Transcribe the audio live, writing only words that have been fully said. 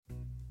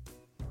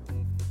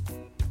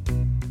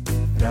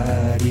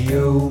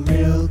Radio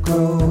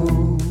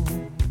Milko.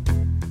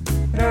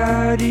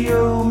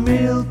 Radio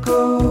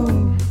Milko.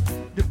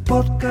 De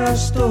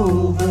podcast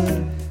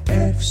over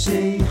FC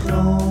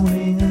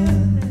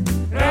Groningen.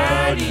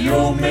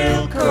 Radio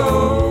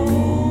Milko.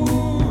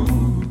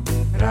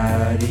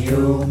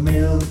 Radio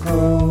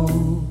Milko.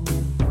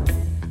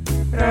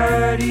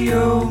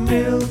 Radio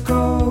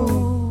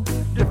Milko.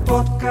 De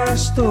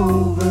podcast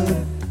over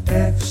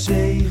FC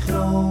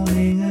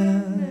Groningen.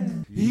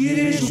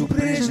 Hier is uw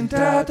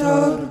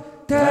presentator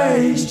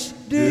Thijs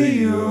de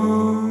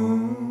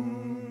Jong.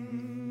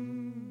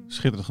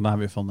 Schitterend gedaan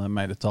weer van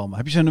Meijden Talma.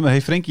 Heb je zijn nummer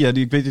Hey Frenkie? Ja, ik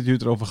weet dat jullie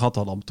het erover gehad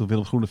hadden toen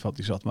Willem Groeneveld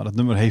die zat. Maar dat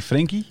nummer Hey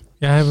Frenkie?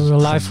 Ja, hebben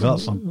we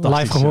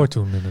live gehoord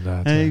toen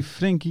inderdaad. Hey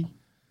Frenkie,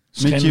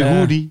 met je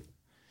hoodie.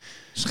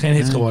 Is geen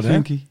hit geworden, hè?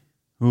 Frenkie,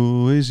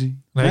 hoe is hij?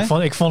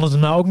 Nee, ik vond het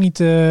nou ook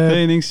niet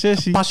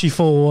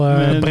passievol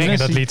brengen,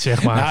 dat lied,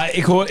 zeg maar. Nou,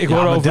 ik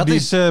hoor over dat die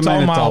is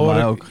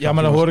Talma ook. Ja,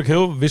 maar dan hoor ik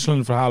heel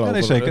wisselende verhalen over.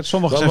 Nee, zeker.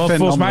 Sommige zijn fan.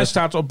 Volgens mij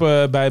staat op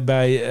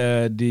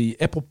bij die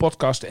Apple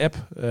Podcast app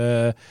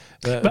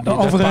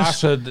dat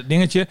paarse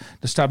dingetje.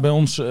 Er staat bij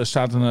ons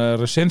een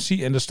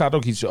recensie en er staat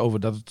ook iets over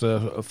dat het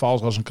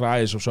vals als een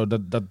kraai is of zo.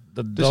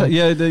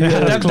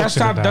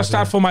 Daar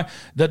staat voor mij.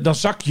 Dan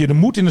zak je de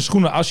moed in de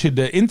schoenen als je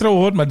de intro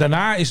hoort, maar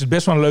daarna is het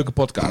best wel een leuke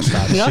podcast.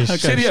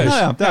 Serieus.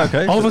 Ja,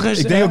 okay. Overigens,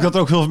 ik denk ook dat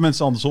er ook heel veel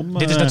mensen andersom...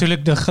 Dit is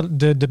natuurlijk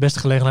de beste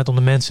gelegenheid om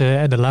de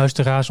mensen, de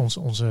luisteraars,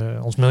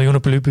 ons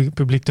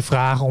miljoenenpubliek te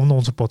vragen om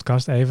onze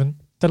podcast even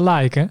te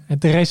liken en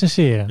te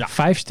recenseren. Ja.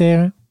 5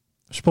 sterren,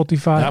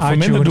 Spotify, ja, voor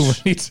iTunes. minder doen we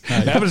niet. Ja.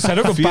 Ja, maar er zijn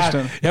ook een paar...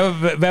 Ja,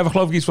 we hebben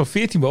geloof ik iets van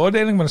 14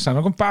 beoordelingen, maar er zijn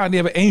ook een paar die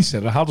hebben 1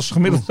 ster. Dat haalt ons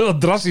gemiddeld heel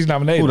drastisch naar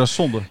beneden. Dat is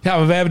zonde. Ja,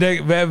 maar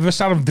we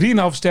staan op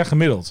 3,5 ster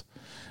gemiddeld.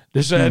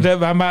 Dus er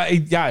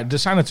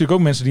zijn natuurlijk ook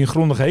mensen die een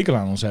grondige hekel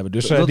aan ons hebben.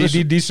 Dus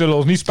die zullen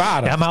ons niet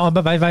sparen. Ja,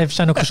 maar wij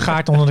zijn ook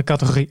geschaard onder de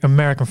categorie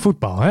American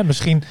Football. Hè?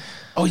 Misschien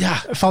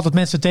valt het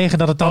mensen tegen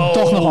dat het dan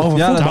toch nog over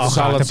voetbal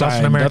gaat in plaats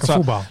van American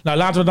Football. Nou,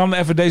 laten we dan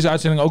even deze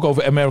uitzending ook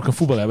over American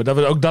Football hebben. Dat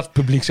we ook dat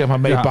publiek zeg maar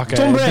meepakken.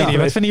 Tom Brady,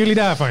 wat vinden jullie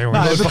daarvan,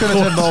 jongens? Nou, we kunnen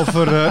het hebben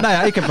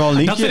over... ik heb wel een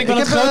linkje. Dat vind ik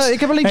wel ik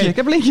heb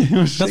een linkje.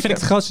 Dat vind ik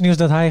het grootste nieuws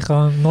dat hij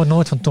gewoon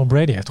nooit van Tom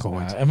Brady heeft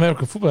gehoord.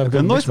 American Football heb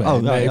ik nooit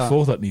mee. Nee, ik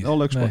volg dat niet. Oh,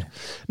 leuk sport.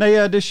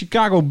 Nee, de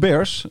Chicago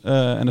Bears,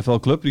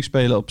 NFL-club, die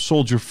spelen op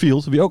Soldier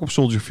Field. Wie ook op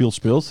Soldier Field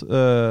speelt,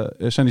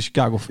 zijn de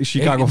Chicago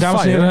Fire.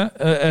 Dames en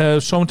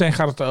heren, zometeen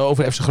gaat het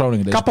over FC Groningen.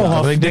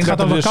 Kappelhof. Dit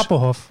gaat over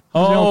Kappelhof.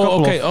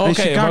 Oké.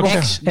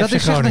 Dat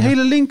is echt een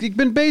hele link. Ik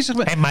ben bezig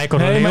met... En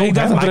Michael de Leeuw. Ik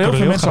dacht dat er heel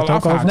veel mensen al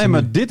afhaken. Nee,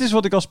 maar dit is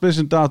wat ik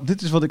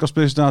als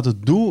presentator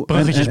doe.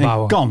 Bruggetjes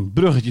bouwen. Kan.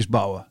 Bruggetjes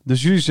bouwen.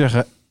 Dus jullie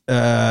zeggen...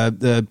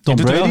 Tom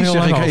Brady,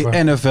 zeg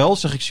ik NFL,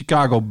 zeg ik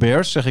Chicago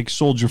Bears, zeg ik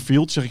Soldier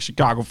Field, zeg ik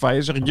Chicago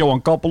Fire, zeg ik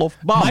Johan Kappelhof.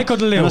 Bam! Michael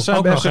de Leeuw. En dat zijn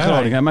ook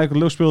Groningen. En Michael de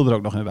Leeuw speelde er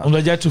ook nog inderdaad.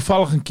 Omdat jij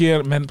toevallig een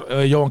keer met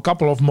Johan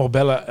Kappelhof mocht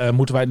bellen,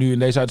 moeten wij nu in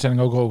deze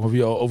uitzending ook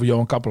over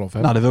Johan Kappelhof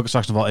hebben. Nou, daar wil ik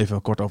straks nog wel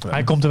even kort over hebben.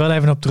 Hij komt er wel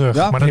even op terug.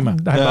 Ja, maar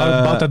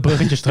hij bouwt dat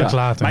bruggetje straks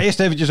later. Maar eerst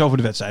eventjes over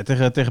de wedstrijd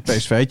tegen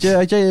PSV.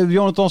 Had jij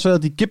Jonathan zei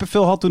dat hij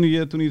kippenvel had toen hij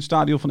in het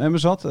stadion van Emmen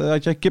zat?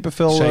 Had jij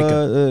kippenvel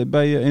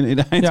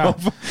in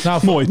Eindhoven? Ja.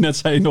 Nou, mooi, net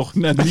zei je nog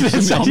net niet.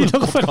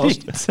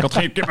 Ik had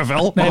geen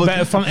kippenvel.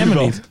 Nee, van Emmen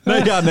niet.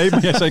 Nee, maar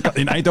jij zei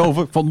in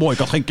Eindhoven. Vond mooi, ik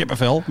had geen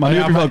kippenvel. Maar nu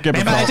heb je wel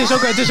kippenvel. Nee, maar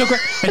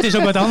het is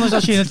ook wat anders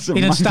als je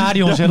in het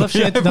stadion zelf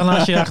zit dan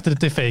als je achter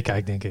de tv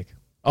kijkt, denk ik.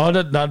 Oh,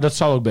 dat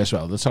zal ook best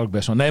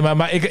wel. Nee,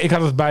 maar ik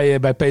had het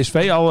bij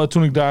PSV al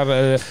toen ik daar...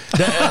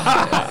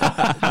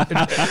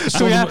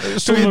 Toen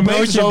je een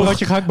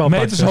broodje gehaktbal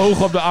meters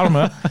hoog op de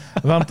armen.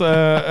 Want...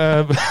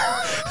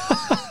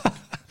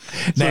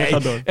 Nee,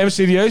 even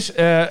serieus.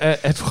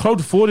 Het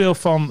grote voordeel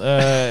van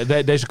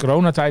deze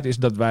coronatijd is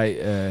dat wij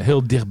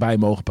heel dichtbij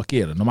mogen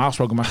parkeren. Normaal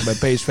gesproken mag je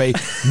bij PSV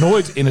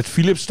nooit in het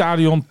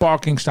Philipsstadion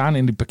parking staan.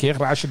 In die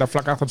parkeergarage daar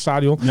vlak achter het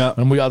stadion. Ja.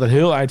 Dan moet je altijd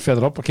heel eind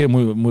verderop parkeren.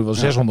 Moet je wel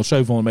 600,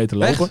 700 meter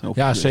lopen. Echt?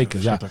 Ja,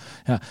 zeker. Ja.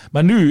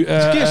 Maar nu...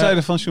 Het is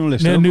keerzijde van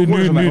journalisten.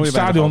 Nu het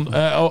stadion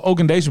ook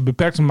in deze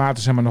beperkte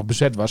mate zeg maar, nog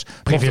bezet was.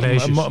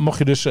 Mocht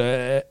je dus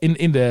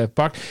in de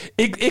park...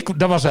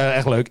 Dat was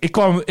echt leuk.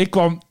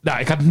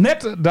 Ik had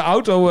net de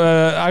auto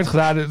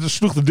uitgedaan. Dus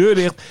sloeg de deur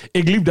dicht.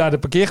 Ik liep daar de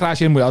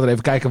parkeergarage in. Moet je altijd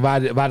even kijken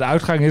waar de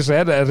uitgang is.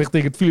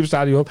 Richting het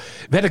Philipsstadion.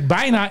 Werd ik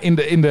bijna in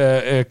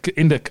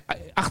de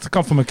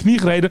achterkant van mijn knie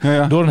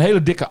gereden. Door een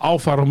hele dikke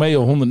Alfa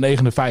Romeo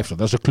 159.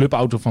 Dat is een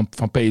clubauto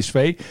van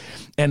PSV.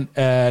 En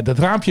dat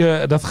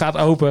raampje dat gaat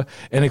open.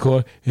 En ik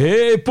hoor...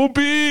 Hey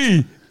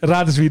Poppie!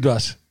 Raad eens wie het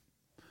was.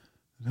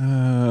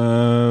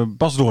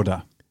 Bas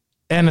Doorda.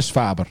 Ernest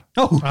Faber.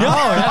 Ja.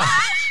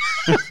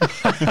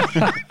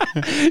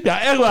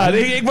 Ja, echt waar.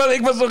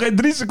 Ik was nog geen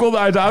 3 seconden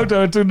uit de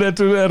auto. En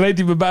toen reed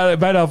hij me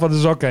bijna van de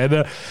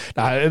sokken.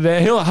 En,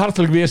 heel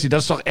hartelijk weerzien.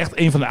 Dat is toch echt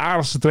een van de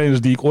aardigste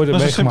trainers die ik ooit heb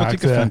meegemaakt.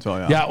 Dat is een sympathieke vent wel,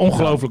 ja. Ja,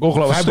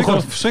 ongelooflijk. Hij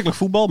begon verschrikkelijk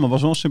voetbal, maar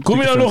was wel een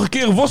sympathieke Kom je nou nog een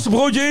keer een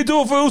worstenbroodje eten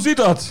of hoe zit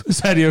dat?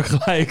 Zei hij ook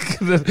gelijk.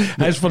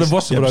 Hij is van de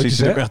worstenbroodjes.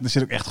 Ja, er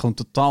zit ook echt gewoon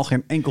totaal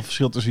geen enkel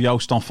verschil tussen jouw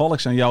Stan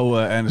Valks en jouw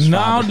Ernest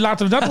Faber. Nou,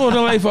 laten we dat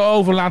wel even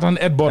overlaten aan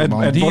Ed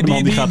Bordeman.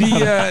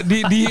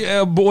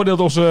 Die beoordeelt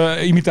onze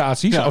imitatie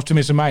imitaties. Of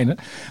tenminste mijne.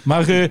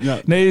 Maar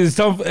nee,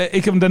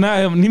 ik heb hem daarna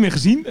helemaal niet meer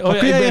gezien.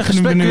 Kun jij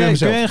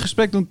een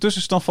gesprek doen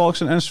tussen Stan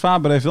Valks en Ernst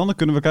Faber dan? Dan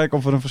kunnen we kijken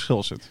of er een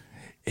verschil zit.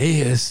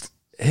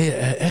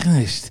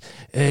 Ernst,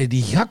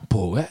 die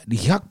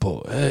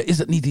Gakpo, is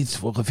dat niet iets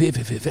voor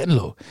VVV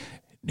Venlo?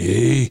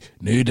 Nee,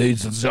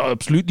 dat is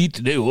absoluut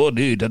niet. Nee hoor,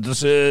 nee, dat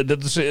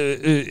is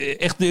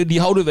echt, die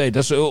houden wij.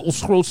 Dat is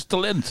ons grootste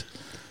talent.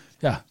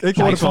 Ja,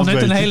 ik vond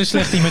dit een hele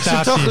slechte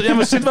imitatie. Ja, maar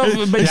er zit wel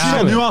een beetje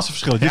een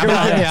nuanceverschil.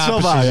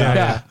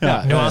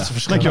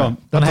 Nuanceverschil.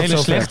 Dan een hele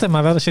slechte,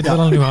 maar er zit wel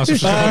een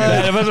nuanceverschil.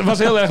 Het was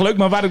heel erg leuk,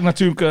 maar waar ik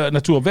natuurlijk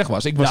naartoe op weg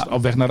was. Ik was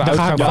op weg naar de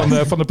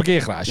uitgang van de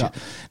parkeergarage. Ja.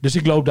 Dus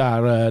ik loop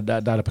daar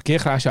de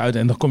parkeergarage uit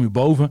en dan kom je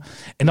boven.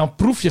 En dan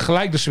proef je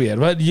gelijk de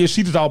sfeer. Je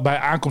ziet het al bij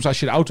aankomst als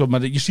je de auto...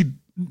 Maar je ziet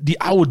die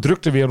oude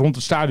drukte weer rond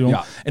het stadion.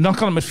 Ja. En dan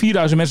kan het met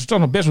 4000 mensen toch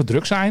nog best wel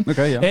druk zijn.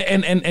 Okay,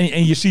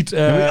 en je ziet...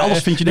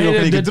 alles vind je nu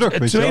ook niet druk.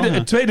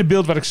 Het tweede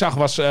beeld wat ik zag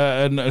was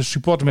een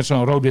supporter met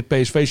zo'n rood-wit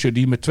PSV-shirt...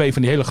 die met 2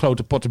 van die hele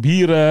grote potten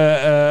bier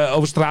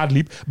over straat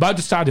liep.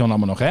 Buiten het stadion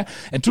allemaal nog. Hè?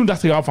 En toen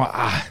dacht ik al van...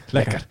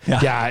 lekker.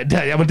 Ja,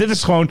 maar dit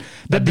is gewoon...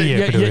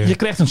 Je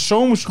krijgt een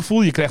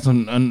zomersgevoel. Je krijgt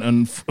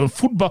een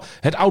voetbal...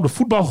 Het oude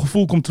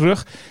voetbalgevoel komt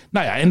terug.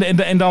 Nou ja,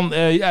 en dan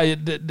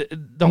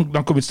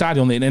kom je het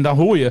stadion in. En dan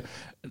hoor je...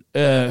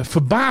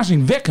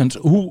 verbazingwekkend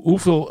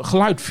hoeveel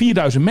geluid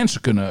 4000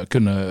 mensen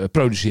kunnen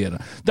produceren.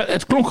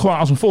 Het klonk gewoon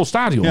als een vol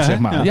stadion, zeg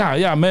maar.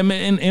 Ja,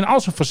 in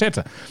al zijn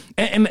facetten.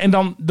 En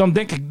dan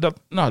denk ik dat...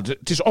 Nou,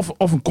 het is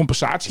of een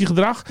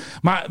compensatiegedrag.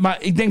 Maar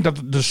ik denk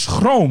dat de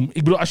schroom...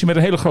 Ik bedoel, als je met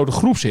een hele grote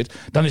groep zit...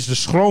 dan is de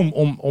schroom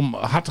om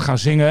hard te gaan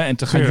zingen en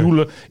te gaan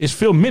joelen... is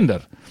veel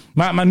minder.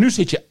 Maar nu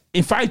zit je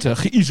in feite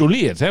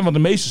geïsoleerd. Hè? Want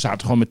de meesten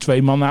zaten gewoon met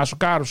 2 man naast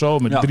elkaar of zo.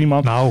 Met 3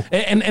 man. Nou.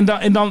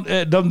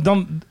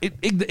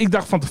 Ik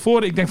dacht van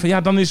tevoren... Ik denk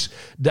van dan is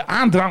de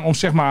aandrang om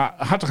zeg maar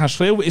hard te gaan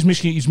schreeuwen... is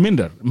misschien iets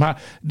minder.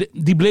 Maar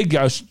die bleek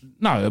juist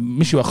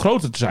misschien wel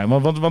groter te zijn.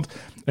 Want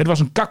het was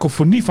een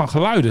kakofonie van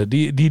geluiden...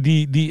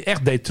 die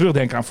echt deed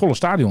terugdenken aan volle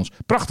stadions.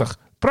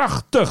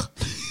 Prachtig.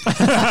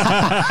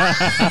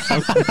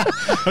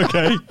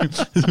 Oké.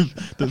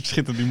 Dat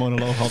schittert die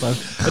monoloog altijd.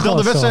 Dan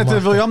de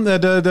wedstrijd, William.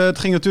 Het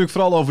ging natuurlijk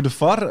vooral over de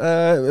VAR.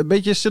 Een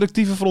beetje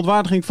selectieve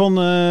verontwaardiging van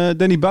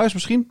Danny Buijs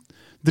misschien.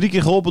 3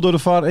 keer geholpen door de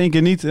VAR, 1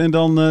 keer niet. En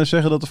dan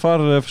zeggen dat de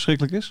VAR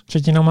verschrikkelijk is.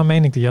 Zit je nou maar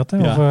mening te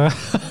jatten? Ja.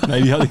 Of,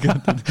 Nee, die had ik.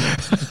 Dat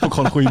is ook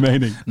gewoon een goede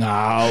mening.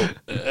 Nou,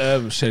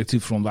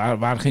 selectief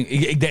verontwaardiging.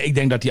 Ik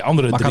denk dat die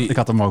andere drie... Ik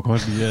had hem ook hoor.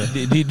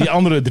 Die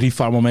andere 3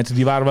 VAR-momenten,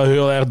 die waren wel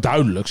heel erg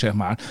duidelijk, zeg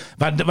maar.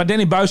 Waar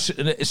Danny Buijs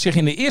zich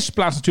in de eerste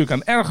plaats natuurlijk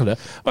aan ergerde...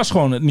 was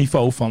gewoon het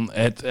niveau van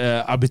het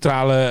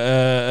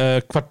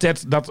arbitrale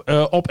kwartet... dat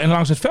op en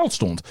langs het veld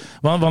stond.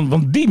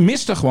 Want die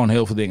miste gewoon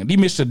heel veel dingen. Die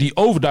miste die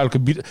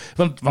overduidelijke...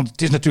 Want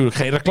het is natuurlijk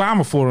geen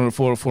reclame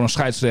voor een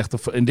scheidsrechter,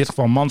 in dit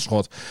geval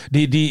Manschot.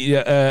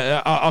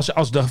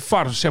 Als de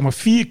VAR zeg maar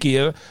 4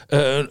 keer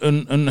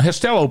een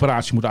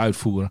hersteloperatie moet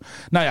uitvoeren.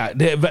 Nou ja,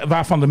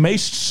 waarvan de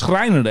meest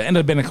schrijnende, en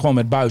daar ben ik gewoon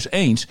met Buijs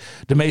eens,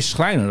 de meest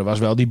schrijnende was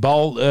wel die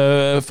bal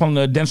van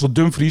Denzel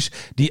Dumfries,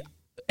 die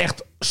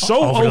echt zo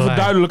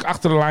overduidelijk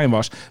achter de lijn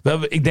was.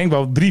 Ik denk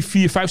wel 3,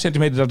 4, 5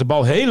 centimeter dat de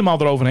bal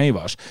helemaal eroverheen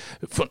was.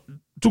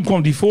 Toen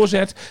kwam die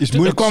voorzet. Is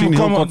moeilijk te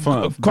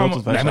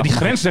zien. Maar die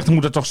grensrechter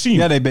moet het toch zien?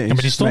 Ja, maar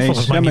die stond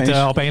volgens mij niet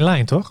op 1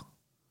 lijn, toch?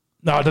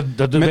 Nou,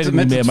 dat weet ik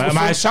niet meer.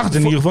 Maar hij zag het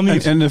in ieder geval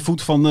niet. En de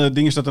voet van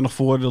dingen staat er nog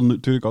voor. Dan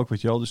natuurlijk ook,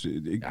 weet je wel. Dus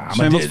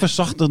zijn wat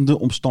verzachtende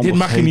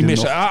omstandigheden. Dit mag je niet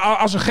missen.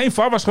 Als er geen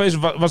VAR was geweest,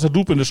 was het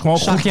doelpunt dus gewoon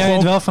goed. Zag jij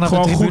het wel vanaf de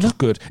tribune?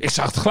 Goedgekeurd. Ik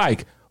zag het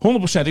gelijk. 100%.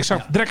 Ik zag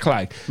het direct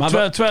gelijk.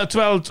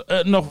 Terwijl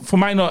het nog voor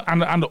mij nog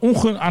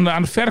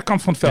aan de verre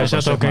kant van het veld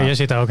was. Je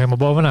zit daar ook helemaal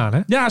bovenaan, hè?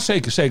 Ja,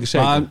 zeker.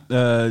 Maar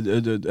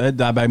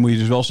daarbij moet je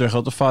dus wel zeggen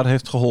dat de VAR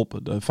heeft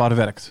geholpen. De VAR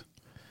werkt.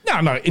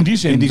 Ja, nou, in die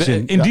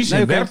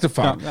zin werkt de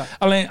VAR.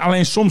 Ja.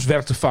 Alleen soms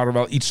werkt de VAR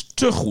wel iets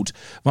te goed.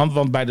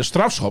 Want bij de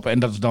strafschop, en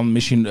dat is dan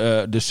misschien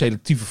de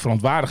selectieve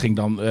verontwaardiging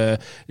dan...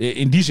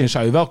 in die zin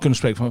zou je wel kunnen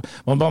spreken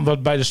van...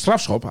 Want bij de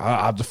strafschop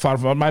had de VAR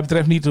wat mij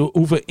betreft niet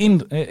hoeven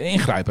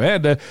ingrijpen.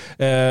 Hè?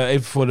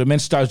 Even voor de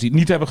mensen thuis die het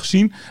niet hebben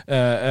gezien.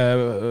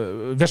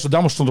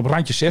 Westerdammers stond op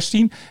randje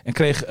 16 en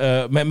kreeg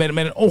met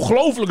een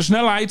ongelofelijke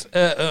snelheid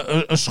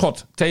een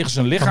schot tegen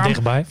zijn lichaam.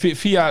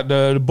 Via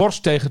de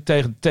borst tegen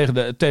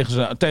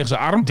zijn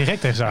arm.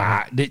 Direct tegen zijn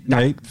arm?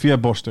 Nee, via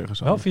borst tegen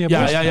zijn arm. Via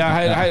borst?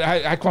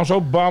 Hij kwam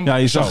zo bam. Ja,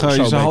 je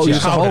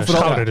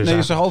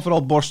zag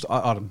overal borst,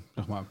 arm,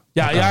 zeg maar.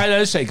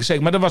 Ja,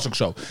 zeker. Maar dat was ook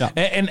zo. Ja.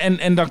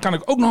 En dan kan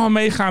ik ook nog wel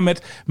meegaan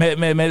met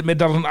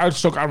dat het een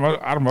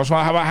uitgestoken arm was.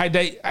 Maar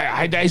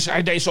hij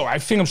deed zo. Hij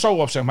ving hem zo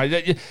op, zeg maar.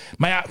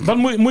 Maar ja, dan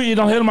moet je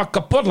dan helemaal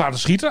kapot laten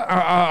schieten.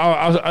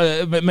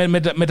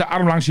 Met de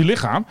arm langs je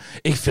lichaam.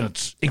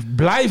 Ik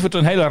blijf het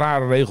een hele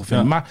rare regel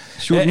vinden. Ja. Maar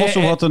Sjoerd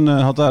Mossel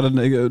had daar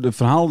een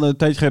verhaal een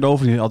tijdje geleden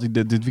over. Die had hij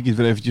dit weekend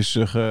weer eventjes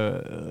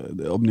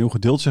opnieuw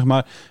gedeeld, zeg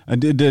maar. En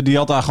die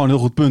had daar gewoon een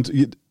heel goed punt.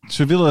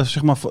 Ze willen,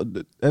 zeg maar,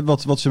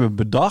 wat ze hebben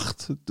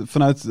bedacht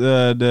vanuit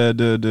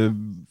de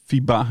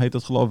FIBA, heet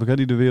dat geloof ik, hè,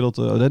 die de wereld,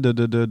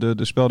 de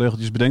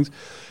spelregeltjes bedenkt.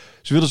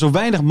 Ze willen zo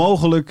weinig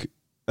mogelijk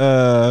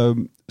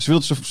Ze wil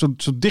het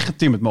zo dicht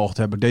getimmerd mogelijk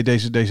hebben.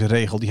 Deze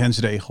regel, die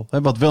hensregel.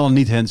 Wat wel en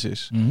niet hens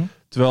is. Mm-hmm.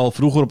 Terwijl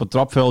vroeger op een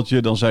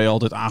trapveldje, dan zei je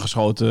altijd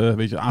aangeschoten.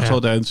 Weet je,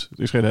 aangeschoten hens. Het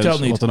is geen hens.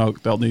 Telt niet. Wat dan ook.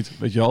 Telt niet.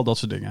 Weet je wel, dat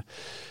soort dingen.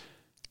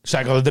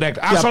 Zei ik al direct.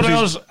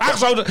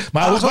 Aangeschoten.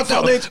 Maar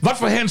wat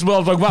voor handsbal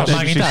het ook was. Dat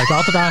maakt niet uit.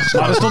 Altijd aangeschoten.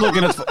 Maar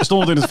dat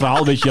stond ook in het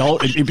verhaal. Weet je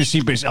wel. In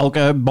principe is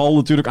elke bal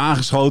natuurlijk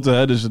aangeschoten.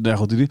 Hè, dus,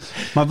 goed.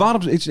 Maar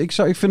waarom? Ik vind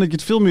dat je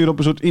het veel meer op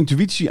een soort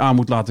intuïtie aan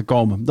moet laten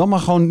komen. Dan maar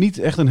gewoon niet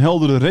echt een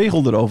heldere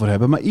regel erover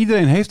hebben. Maar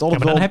iedereen heeft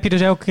altijd maar dan heb je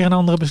dus elke keer een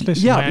andere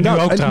beslissing. Ja,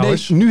 nu ook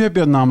trouwens. Nee, nu heb je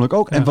dat namelijk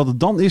ook. Ja. En wat het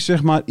dan is,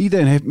 zeg maar,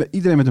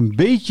 iedereen met een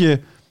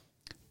beetje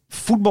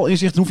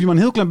voetbalinzicht, hoef je maar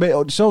een heel klein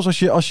beetje.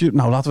 Zelfs als je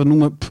nou laten we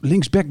noemen,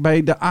 linksback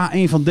bij de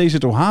A1 van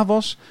DZOH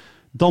was,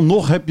 dan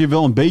nog heb je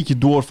wel een beetje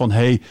door van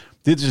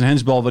dit is een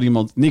handsbal waar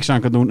iemand niks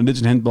aan kan doen en dit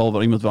is een handbal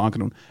waar iemand wel aan kan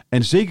doen.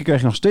 En zeker krijg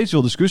je nog steeds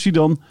wel discussie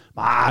dan,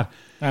 maar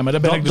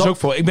daar ben ik dus ook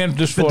voor. Ik ben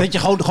dus voor. Dat je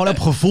gewoon op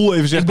gevoel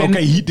even zegt,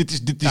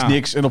 dit is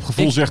niks. En op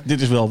gevoel zegt,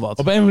 dit is wel wat.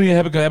 Op een manier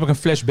heb ik een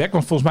flashback.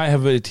 Want volgens mij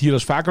hebben we het hier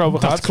eens vaker over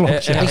gehad.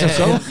 Klopt. Is dat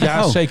zo?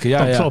 Ja, zeker.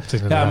 Ja, dat klopt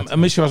inderdaad. Ja,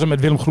 misschien was het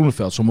met Willem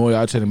Groeneveld. Zo'n mooie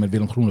uitzending met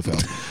Willem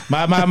Groeneveld.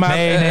 Maar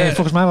nee,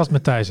 volgens mij was het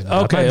met Thijs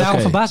inderdaad.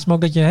 Daarom verbaast het me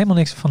ook dat je helemaal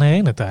niks van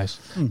herinnert, Thijs.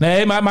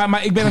 Nee,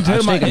 maar ik ben het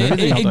helemaal.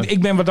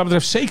 Ik ben wat dat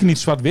betreft zeker niet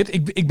zwart-wit.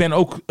 Ik ben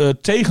ook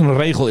tegen een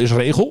regel is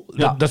regel.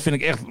 Dat vind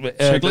ik echt.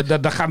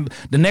 Daar gaan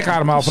de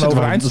nekharen maar van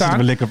overeind staan.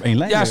 We lekker op één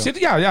lijn.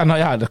 Nou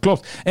ja, dat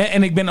klopt.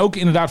 En ik ben ook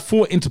inderdaad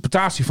voor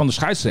interpretatie van de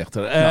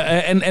scheidsrechter.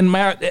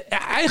 Maar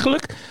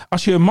eigenlijk,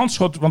 als je een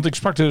manschot, want ik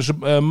sprak dus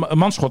een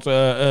manschot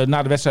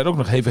na de wedstrijd ook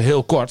nog even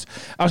heel kort.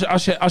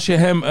 Als je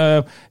hem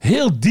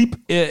heel diep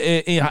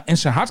in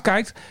zijn hart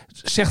kijkt,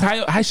 zegt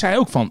hij zei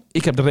ook van,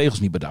 ik heb de regels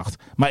niet bedacht,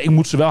 maar ik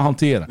moet ze wel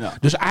hanteren. Ja.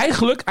 Dus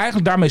eigenlijk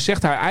daarmee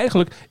zegt hij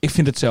ik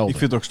vind hetzelfde. Ik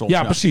vind het ook stom.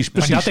 Ja, precies.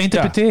 Maar dat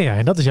interpreteer jij.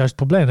 En dat is juist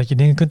het probleem, dat je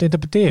dingen kunt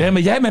interpreteren. Nee,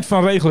 maar jij bent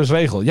van regel is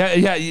regel.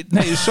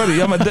 Nee, sorry.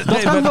 Ja, maar dat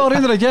kan me wel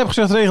herinneren dat jij hebt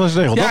gezegd regel is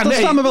regel. Dat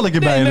staat me wel een keer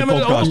bij in de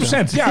podcast.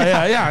 100%.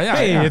 Ja.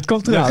 Nee, het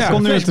komt terug. Het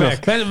komt nu weer terug.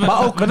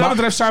 Maar ook wat dat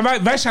betreft zijn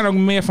wij zijn ook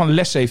meer van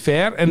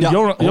laissez-faire. En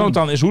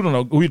Jonathan is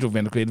hoe je het ook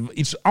bent,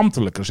 iets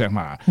ambtelijker, zeg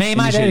maar. Nee,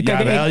 maar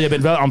je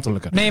bent wel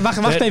ambtelijker. Nee,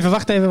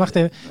 wacht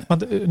even.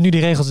 Want nu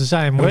die regels er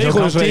zijn, moet je ook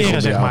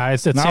hanteren, zeg maar.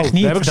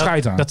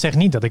 Dat zegt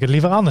niet dat ik het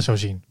liever anders zou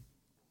zien.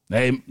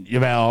 Nee,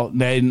 jawel.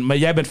 Nee, maar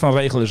jij bent van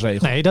regel is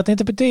regel. Nee, dat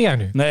interpreteer jij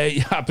nu.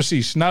 Nee, ja,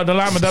 precies. Nou, dan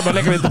laat me dat maar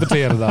lekker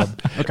interpreteren dan.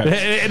 Okay.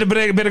 En daar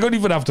ben ik ook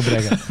niet vanaf te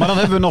brengen. Maar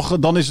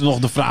dan is er nog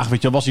de vraag,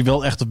 weet je, was hij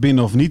wel echt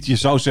binnen of niet? Je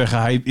zou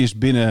zeggen, hij is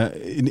binnen,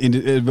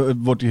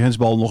 wordt die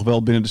hensbal nog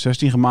wel binnen de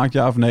 16 gemaakt,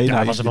 ja of nee? Ja,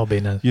 hij was er wel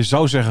binnen. Je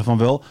zou zeggen van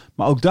wel.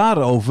 Maar ook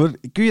daarover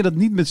kun je dat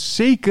niet met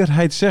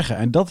zekerheid zeggen.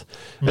 En dat,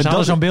 we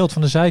hadden zo'n beeld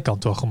van de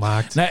zijkant toch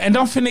gemaakt. Nee, en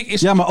dan vind ik...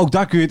 Ja, maar ook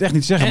daar kun je het echt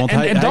niet zeggen.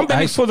 En dan ben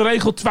ik voor de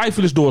regel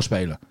twijfel is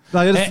doorspelen.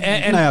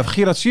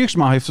 Gerard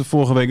Sierksma heeft het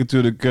vorige week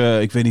natuurlijk,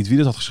 ik weet niet wie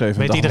dat had geschreven.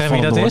 Weet iedereen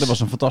wie dat is? Dat was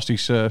een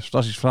fantastisch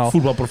verhaal.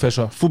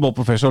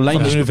 Voetbalprofessor.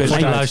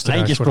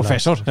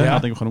 Lijntjesprofessor. Had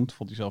ik hem genoemd.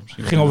 Vond hij zelf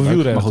misschien. Ging over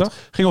wielrennen, toch?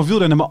 Ging over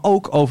wielrennen, maar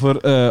ook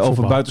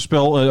over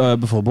buitenspel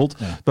bijvoorbeeld.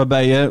 Ja.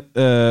 Waarbij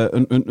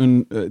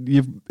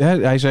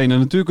hij zei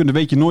natuurlijk, dan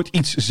weet je nooit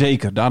iets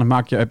zeker. Daarom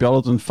heb je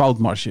altijd een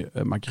foutmarge,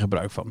 maak je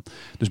gebruik van.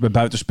 Dus bij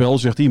buitenspel,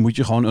 zegt hij, moet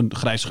je gewoon een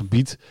grijs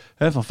gebied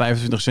van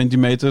 25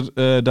 centimeter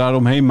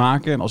daaromheen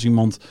maken. En als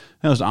iemand,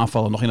 als de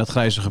aanvaller nog in dat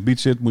grijze gebied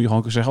zit, moet je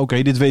gewoon zeggen,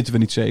 oké, dit weten we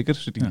niet zeker.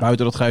 Zit hij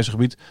buiten dat grijze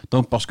gebied,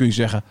 dan pas kun je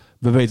zeggen,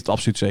 we weten het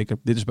absoluut zeker.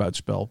 Dit is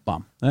buitenspel.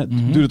 Bam.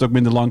 Duurt het ook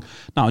minder lang.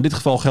 Nou, in dit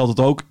geval geldt het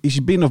ook. Is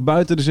hij binnen of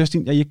buiten de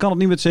 16? Ja, je kan het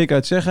niet met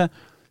zekerheid zeggen.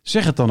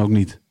 Zeg het dan ook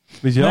niet.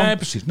 Weet je wel? Nee,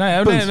 precies.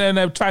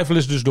 Nee, twijfel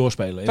is dus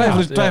doorspelen.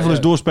 Twijfel is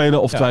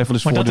doorspelen of twijfel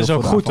is voordeel. Maar dat is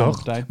ook goed,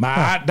 toch?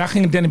 Maar daar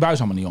ging Danny Buijs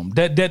allemaal niet om.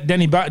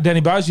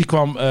 Danny Buijs die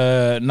kwam,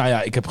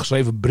 ik heb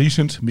geschreven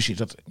briesend. Misschien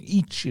dat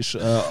ietsjes...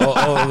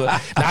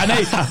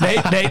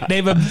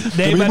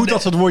 Nee. Je moet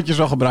dat soort woordjes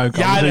wel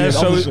gebruiken.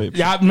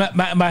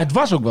 Maar het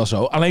was ook wel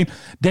zo. Alleen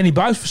Danny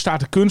Buijs verstaat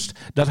de kunst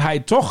dat hij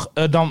toch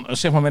dan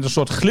zeg maar met een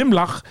soort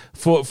glimlach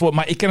voor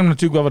maar ik ken hem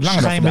natuurlijk wel wat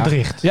langer.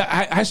 Schijnbedriegt. Ja,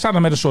 hij staat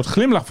dan met een soort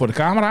glimlach voor de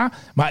camera.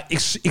 Maar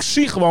ik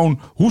zie gewoon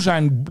hoe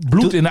zijn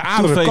bloed in de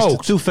aderen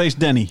kookt. Two-faced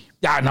Danny.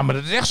 Ja, nou, maar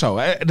dat is echt zo.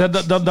 Hè.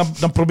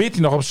 Dan probeert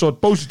hij nog op een soort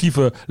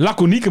positieve,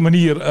 laconieke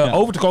manier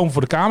over te komen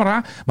voor de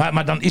camera.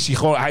 Maar dan is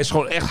hij is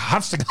gewoon echt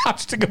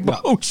hartstikke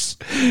boos.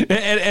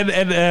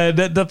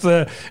 En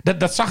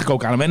dat zag ik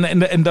ook aan hem.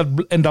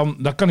 En dan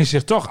kan hij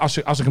zich toch,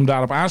 als ik hem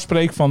daarop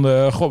aanspreek van,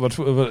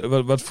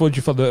 wat vond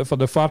je van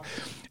de VAR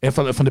en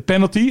van de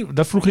penalty,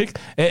 dat vroeg ik.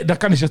 Dan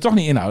kan hij zich toch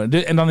niet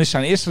inhouden. En dan is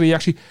zijn eerste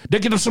reactie,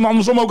 denk je dat ze hem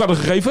andersom ook hadden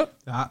gegeven?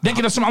 Ja, denk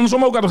je dat ze hem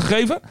andersom ook hadden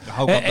gegeven? Daar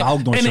hou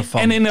ik nooit zo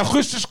van. En in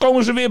augustus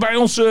komen ze weer bij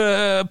ons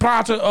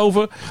praten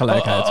over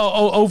gelijkheid.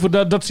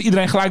 Over dat ze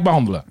iedereen gelijk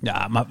behandelen.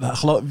 Ja, maar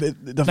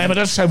maar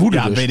dat is zijn woede.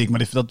 Ja, dus. Weet ik.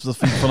 Maar dat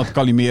vind ik van het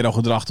Calimero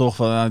gedrag toch.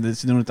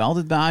 Ze doen het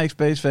altijd bij Ajax,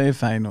 PSV en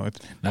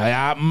Feyenoord. Nou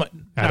ja,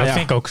 dat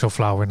vind ik ook zo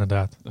flauw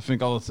inderdaad. Dat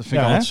vind ik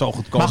altijd zo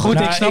goedkoop. Maar goed,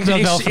 ik snap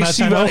dat wel vanuit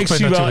zijn oogpunt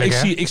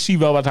natuurlijk. Ik zie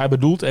wel wat hij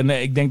bedoelt. En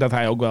ik denk dat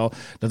hij ook wel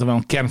dat er wel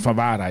een kern van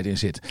waarheid in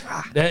zit.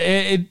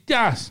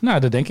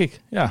 Dat denk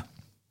ik. Ja.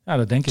 Ja,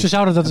 dat denk ik. Ze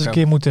zouden dat eens een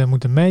keer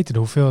moeten meten. De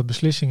hoeveelheid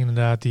beslissingen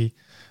inderdaad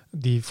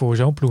die voor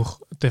zo'n ploeg,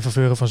 ten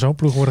faveur van zo'n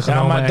ploeg worden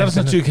genomen. Ja, maar dat is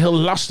natuurlijk heel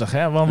lastig.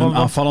 Hè? Want een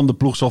aanvallende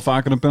ploeg zal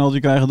vaker een penalty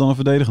krijgen dan een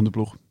verdedigende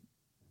ploeg.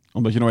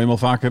 Omdat je nou eenmaal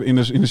vaker in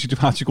de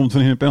situatie komt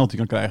waarin je een penalty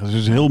kan krijgen. Dus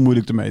het is heel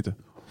moeilijk te meten.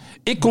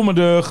 Ik kon me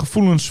de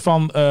gevoelens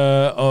van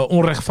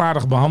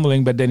onrechtvaardige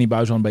behandeling bij Danny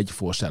Buijs wel een beetje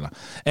voorstellen.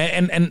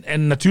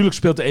 En natuurlijk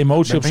speelt de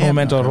emotie op zo'n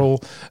moment een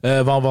rol.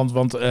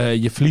 Want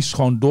je verliest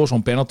gewoon door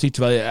zo'n penalty.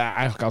 Terwijl je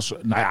eigenlijk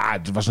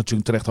het was natuurlijk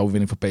een terechte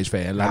overwinning voor PSV.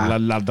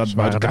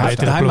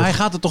 Hij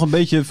gaat er toch een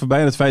beetje voorbij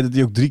aan het feit dat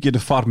hij ook 3 keer de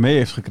VAR mee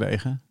heeft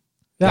gekregen.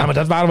 Ja, maar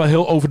dat waren wel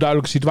heel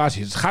overduidelijke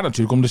situaties. Het gaat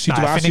natuurlijk om de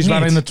situaties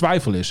waarin er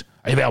twijfel is.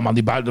 Jawel man,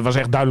 dat was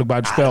echt duidelijk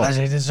buitenspel. Dat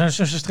is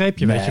zo'n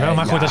streepje, weet je wel.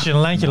 Maar goed, als je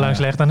een lijntje langs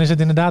legt, dan is het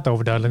inderdaad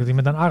overduidelijk dat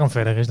hij met een arm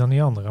verder is dan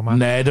die andere. Maar...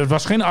 Nee, dat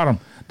was geen arm.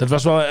 Dat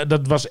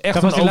was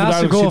echt een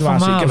overduidelijke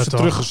situatie. Ik heb ze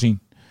teruggezien.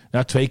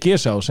 Ja, 2 keer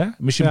zelfs, hè?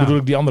 Misschien bedoel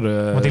ik die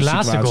andere Want die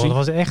situatie. laatste goal,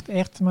 dat was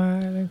echt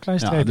maar een klein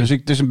streepje. Ja, dus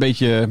het is een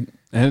beetje...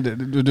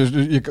 Dus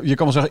je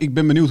kan wel zeggen, ik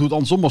ben benieuwd hoe het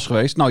andersom was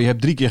geweest. Nou, je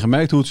hebt 3 keer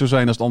gemerkt hoe het zou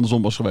zijn als het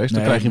andersom was geweest.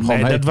 Dan krijg je hem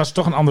gewoon mee. Dat was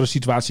toch een andere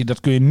situatie. Dat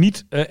kun je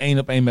niet 1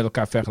 op 1 met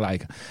elkaar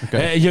vergelijken.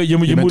 Okay.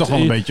 Je bent toch wel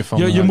een beetje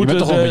van... Je bent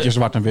toch wel een beetje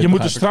zwart en wit. Je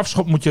moet de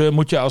strafschop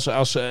moet je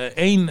als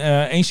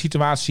één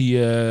situatie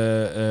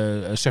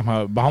zeg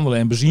maar behandelen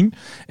en bezien.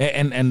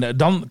 En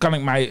dan kan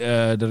ik mij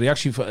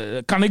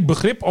kan ik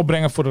begrip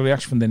opbrengen voor de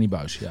reactie van Danny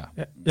Buijs.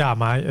 Ja,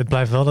 maar het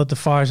blijft wel dat de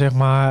VAR zeg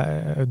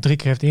maar 3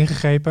 keer heeft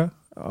ingegrepen.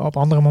 Op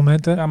andere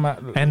momenten. Ja, maar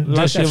en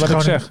luister je wat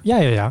ik zeg?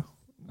 Ja.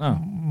 Oh.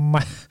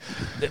 Maar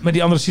met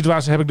die andere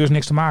situatie heb ik dus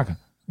niks te maken.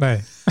 Nee.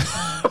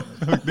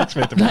 Heb ik niks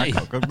mee te maken.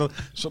 Nee. Dat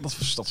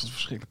is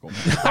verschrikkelijk om.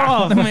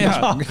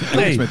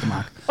 Niks mee te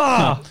maken.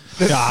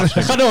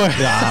 Ga door.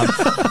 Ja,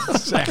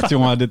 dat is echt,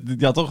 jongen.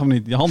 Toch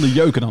niet. Je handen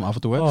jeuken dan af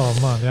en toe, hè?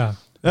 Oh man, ja.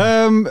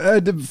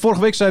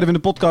 Vorige week zeiden we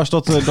in de podcast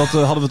dat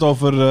hadden we het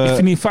over... Ik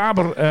vind die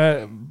Faber...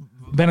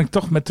 ben ik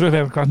toch met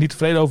terugwerkende kracht niet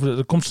tevreden over.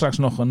 Er komt straks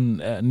nog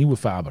een nieuwe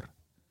Faber.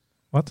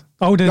 Wat?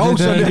 Oh, de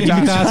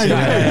imitatie.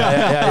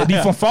 Ja. Die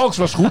van Valks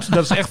was goed.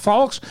 Dat is echt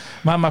Valks.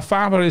 Maar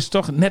Faber is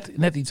toch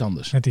net iets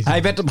anders.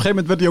 Hij werd op een gegeven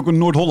moment werd hij ook een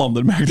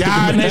Noord-Hollander.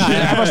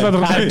 Hij was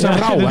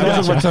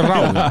wat te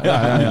rauw.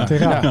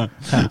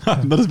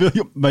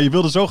 Maar je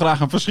wilde zo graag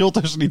een verschil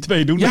tussen die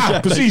twee doen. Ja,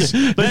 precies.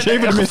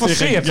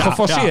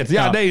 Geforceerd.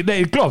 Ja,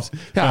 nee, klopt.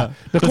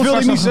 Dat wil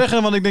ik niet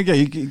zeggen, want ik denk,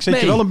 ik zet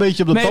je wel een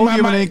beetje op het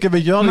podium in één keer.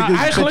 Weet je wel,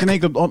 ik zet in één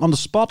keer aan de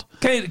spot.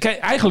 Kijk,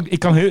 eigenlijk,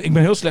 ik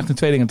ben heel slecht in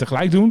 2 dingen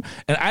tegelijk doen.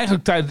 En eigenlijk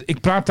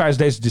ik praat tijdens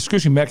deze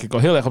discussie, merk ik al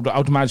heel erg op de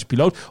automatische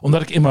piloot.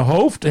 Omdat ik in mijn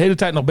hoofd de hele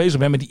tijd nog bezig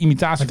ben met die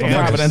imitatie van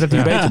Faber en dat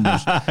hij beter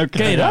moest.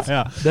 Ken je dat?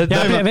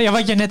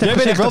 Wat je net hebt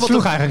gezegd, dat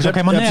sloeg eigenlijk ook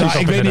helemaal nergens.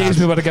 Ik weet niet eens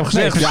meer wat ik heb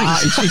gezegd.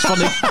 Iets van,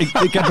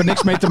 ik heb er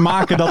niks mee te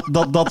maken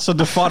dat ze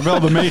de VAR wel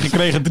hebben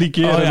meegekregen 3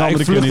 keer.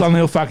 Ik vlucht dan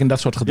heel vaak in dat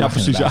soort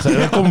gedachten. Ja, precies.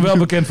 Dat komt me wel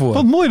bekend voor.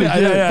 Wat mooi dat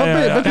je...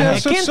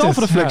 Wat je een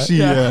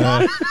zelfreflectie.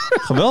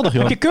 Geweldig,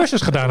 joh. Heb je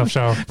cursus gedaan of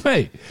zo?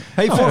 Nee.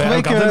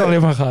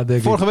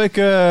 Vorige week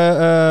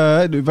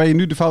waar je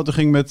nu de fouten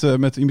ging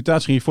met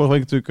imitatie, ging je vorige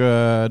week natuurlijk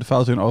de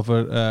fouten in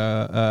over,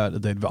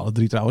 dat deden we alle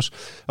 3 trouwens,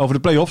 over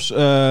de play-offs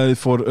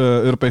voor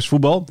Europees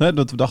voetbal. Hè,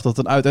 dat we dachten dat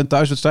het een uit- en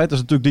thuiswedstrijd, dat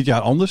is natuurlijk dit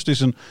jaar anders. Het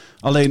is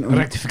alleen een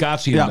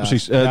rectificatie. Ja,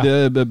 precies.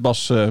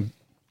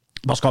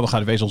 Bas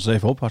Kammergaard wees ons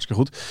even op,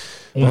 hartstikke goed.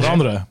 Onder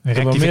andere.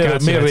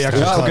 Meer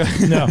reacties gehad.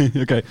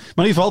 Okay.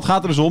 Maar in ieder geval, het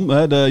gaat er dus om.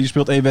 Hè, je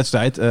speelt 1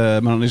 wedstrijd.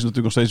 Maar dan is het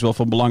natuurlijk nog steeds wel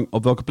van belang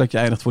op welke plek je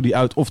eindigt voor die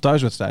uit- of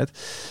thuiswedstrijd.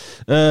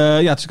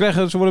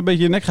 Ze worden een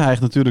beetje in nek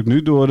geheigd natuurlijk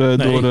nu door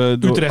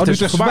Utrecht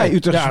is voorbij.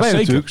 Utrecht is voorbij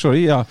natuurlijk,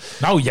 sorry. Ja.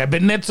 Nou, jij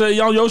bent net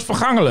Jan-Joos van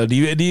Gangelen.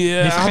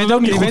 Die had het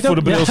ook niet goed voor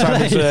de bril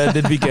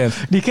dit weekend.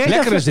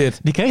 Lekker is dit.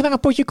 Die kreeg daar een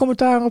potje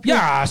commentaar op.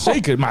 Ja,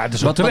 zeker. Maar het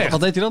is ook terecht.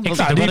 Wat deed hij dan?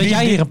 Dat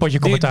jij hier een potje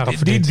commentaar op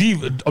verdient.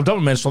 Op dat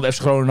moment stond FC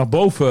Groningen nog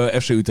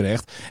boven FC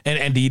Utrecht.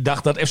 En die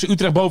dacht dat FC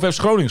Utrecht boven FC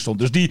Groningen stond.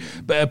 Dus die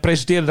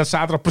presenteerde dat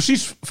zaterdag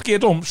precies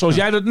verkeerd om. Zoals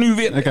jij dat nu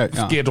weer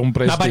verkeerd om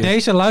presenteert. Nou, bij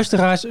deze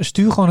luisteraars,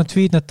 stuur gewoon een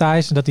tweet naar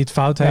Thijs dat hij het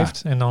fout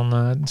heeft. En dan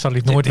zal hij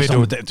het nooit weer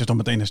doen. Het is dan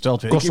meteen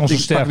hersteld weer. Kost ons een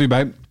ster. Nu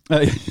bij.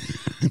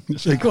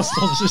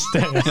 Kost ons een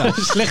ster.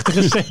 Slechte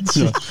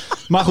recensie.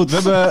 Maar goed,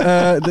 we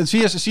hebben,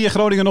 zie je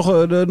Groningen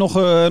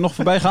nog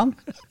voorbij gaan?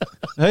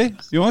 Hey,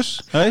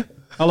 jongens? Hey,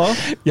 hallo?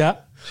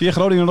 Ja. Zie je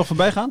Groningen nog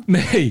voorbij gaan?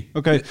 Nee.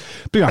 Oké,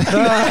 prima.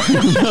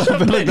 Dan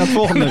ben ik naar het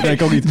volgende. Nee,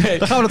 ik ook niet. Nee.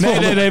 Dan gaan we het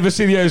volgende. Nee, maar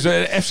serieus.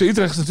 FC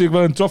Utrecht is natuurlijk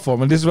wel een topvorm.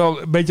 Maar dit is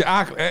wel een beetje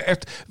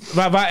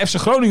waar FC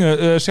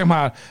Groningen, zeg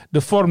maar,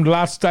 de vorm de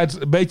laatste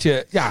tijd een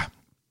beetje,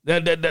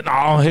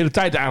 een hele tijd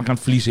eigenlijk aan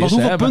het verliezen is.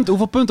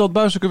 Hoeveel punten had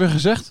Buijs ook weer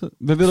gezegd?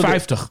 We willen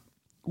 50.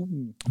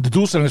 De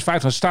doelstelling is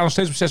 50. Ze staan nog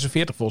steeds op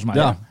 46 volgens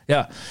mij.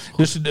 Ja.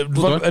 Dus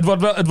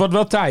het wordt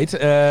wel tijd.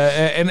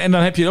 En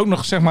dan heb je ook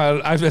nog, zeg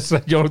maar,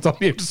 uitwedstrijd. Jonathan,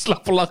 die heeft een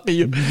slappe lach.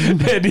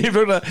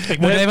 Ik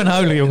moet even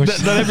huilen,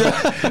 jongens. Dan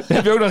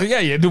heb je ook nog... Ja,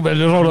 je doet met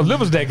Ronald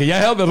Lubbers denken. Jij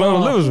helpt met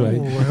Ronald Lubbers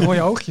mee.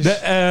 Rode oogjes.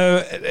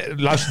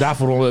 Luister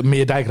daarvoor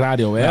meer Dijk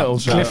Radio. Hè?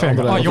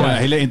 Een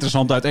hele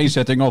interessante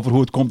uiteenzetting over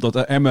hoe het komt dat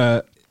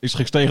Emmen is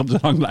gestegen op de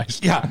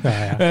ranglijst. Ja.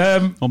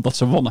 Omdat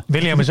ze wonnen.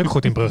 William is ook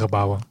goed in bruggen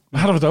bouwen.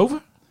 Waar hadden we het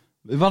over?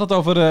 We hadden het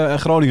over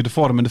Groningen, de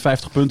vorm en de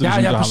 50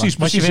 punten. Ja, precies.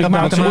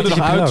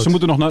 Ze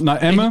moeten nog naar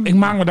Emmen. Ik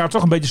maak me daar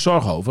toch een beetje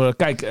zorgen over.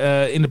 Kijk,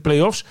 in de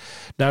play-offs,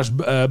 daar is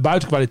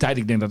buiten kwaliteit.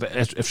 Ik denk dat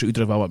FC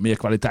Utrecht wel wat meer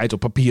kwaliteit op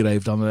papier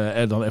heeft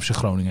dan FC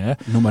Groningen. Hè.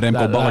 Noem maar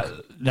Remco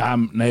Balk. Ja,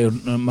 nee,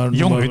 maar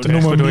Jong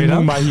Utrecht, bedoel je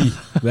dan?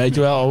 Weet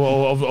je wel,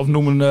 of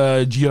noem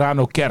een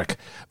Girano Kerk.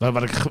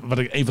 Wat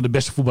ik een van de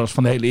beste voetballers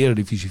van de hele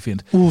Eredivisie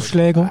vind.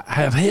 Oelslegel.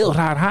 Hij heeft heel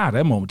raar haar,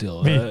 hè,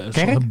 momenteel.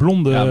 Kerk?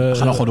 Blonde... Ja,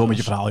 ga nou gewoon door met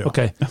je verhaal, joh.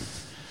 Oké.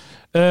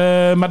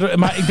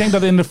 Maar ik denk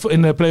dat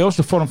in de play-offs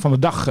de vorm van de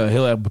dag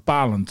heel erg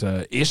bepalend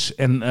is.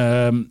 En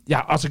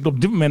als ik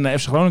op dit moment naar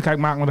FC Groningen kijk,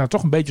 maak ik me daar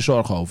toch een beetje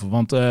zorgen over.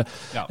 Want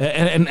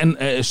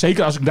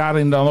zeker als ik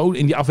daarin dan ook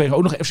in die afweging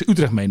ook nog FC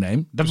Utrecht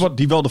meeneem. Dat wordt,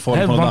 die wel de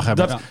vorm van de dag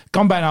hebben. Dat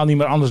kan bijna al niet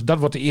meer anders. Dat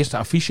wordt de eerste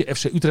affiche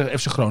FC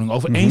Utrecht, FC Groningen.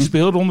 Over één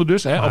speelronde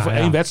dus, over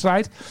één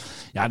wedstrijd.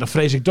 Ja, dan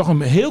vrees ik toch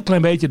een heel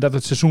klein beetje dat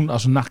het seizoen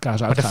als een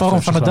nachtkaas uitgaat. Maar de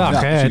vorm van de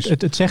dag,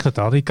 het zegt het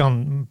al. Die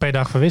kan per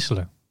dag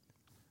verwisselen.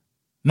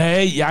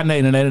 Nee.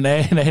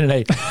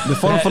 De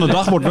vorm van de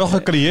dag wordt wel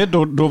gecreëerd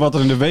door wat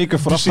er in de weken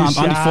voorafgaand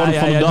aan die vorm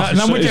van de dag is.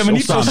 Nou moet je maar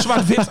niet zo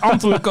zwart-wit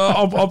ambtelijk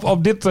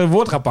op dit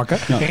woord gaan pakken.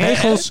 Ja.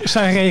 Regels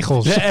zijn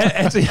regels.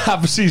 Ja,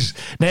 precies.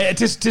 Nee,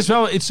 het is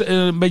wel iets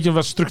een beetje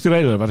wat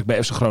structureler wat ik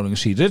bij FC Groningen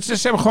zie. Ze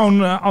hebben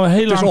gewoon al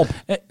heel lang...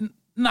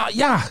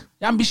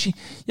 een beetje.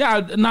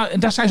 Ja,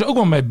 daar zijn ze ook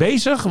wel mee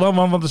bezig.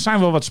 Want er zijn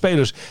wel wat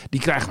spelers die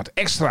krijgen wat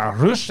extra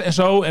rust en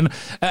zo.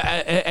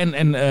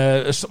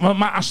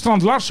 Maar aan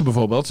Strand Larsen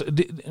bijvoorbeeld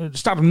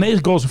staat op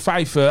 9 goals en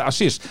 5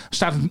 assists.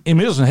 Staat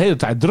inmiddels een hele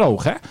tijd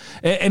droog. Hè?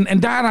 En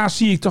daarna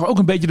zie ik toch ook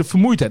een beetje de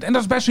vermoeidheid. En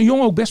dat is bij zo'n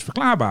jongen ook best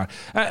verklaarbaar.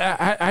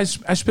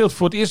 Hij speelt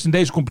voor het eerst in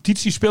deze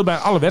competitie. Speelt bij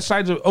alle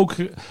wedstrijden. Ook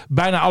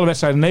bijna alle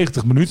wedstrijden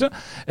 90 minuten.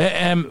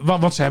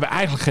 Want ze hebben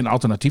eigenlijk geen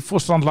alternatief voor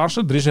Strand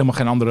Larsen. Er is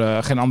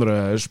helemaal geen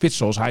andere spits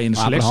zoals hij in de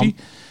selectie.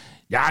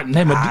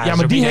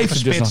 Maar die heeft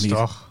het dus nog niet.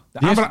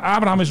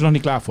 Abraham is er nog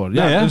niet klaar voor.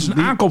 Ja, dat is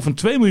een aankoop van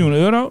 2 miljoen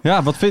euro.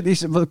 Ja, wat vind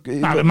je?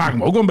 Daar maak ik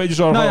me ook wel een beetje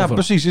zorgen over. Ja,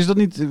 precies. Is dat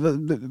niet...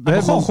 Het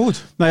begon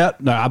goed.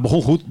 Het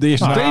begon goed. De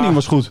eerste training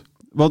was goed.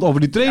 Want over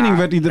die training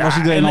was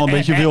iedereen al een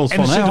beetje wild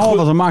van.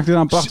 Dan maakt hij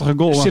daar een prachtige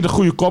goal. Er zit een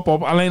goede kop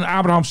op. Alleen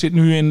Abraham zit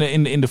nu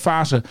in de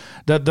fase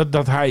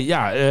dat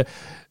hij...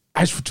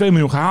 Hij is voor 2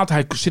 miljoen gehaald.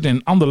 Hij zit in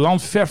een ander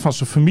land, ver van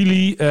zijn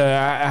familie.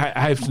 Hij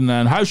heeft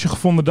een huisje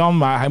gevonden dan.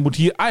 Maar hij moet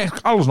hier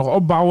eigenlijk alles nog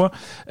opbouwen.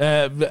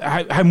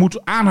 Hij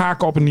moet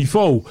aanhaken op een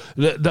niveau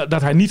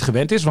dat hij niet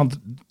gewend is. Want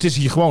het is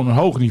hier gewoon een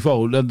hoger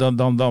niveau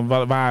dan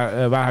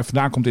waar hij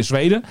vandaan komt in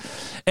Zweden.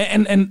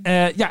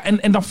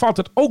 En dan valt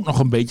het ook nog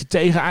een beetje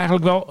tegen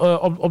eigenlijk wel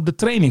op de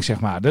training, zeg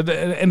maar.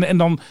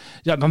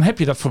 Dan heb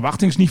je dat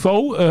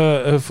verwachtingsniveau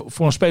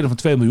voor een speler van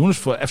 2 miljoen. Dus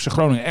voor FC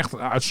Groningen echt een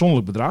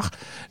uitzonderlijk bedrag.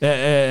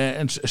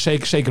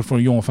 Zeker voor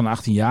een jongen van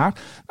 18 jaar.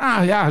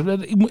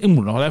 Ik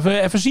moet nog wel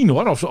even zien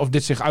hoor. Of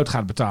dit zich uit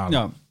gaat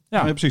betalen.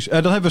 Ja, precies.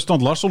 Dan hebben we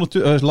Strand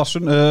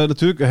Larsen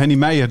natuurlijk. Henny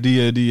Meijer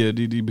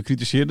die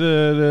bekritiseerde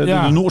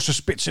de Noorse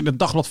spits in het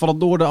Dagblad van het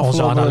Noorden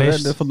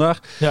afgelopen vandaag.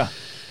 Ja.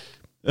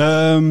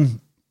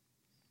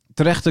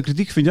 Terechte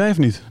kritiek vind jij of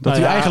niet? Dat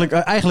hij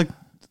eigenlijk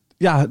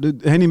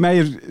Henny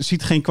Meijer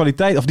ziet geen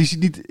kwaliteit. Of die ziet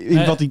niet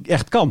in wat hij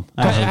echt kan.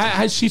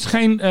 Hij ziet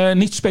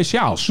niet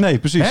speciaals. Nee,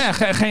 precies.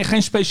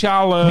 Geen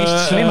speciaal... Mist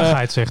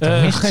slimmigheid, zegt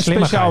hij. Geen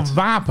speciaal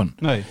wapen.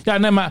 Nee. Ja,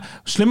 nee, maar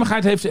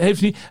slimmigheid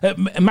heeft niet...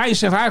 Meijer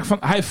zegt eigenlijk van...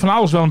 Hij heeft van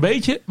alles wel een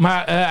beetje.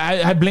 Maar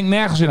hij blinkt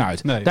nergens in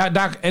uit. Nee.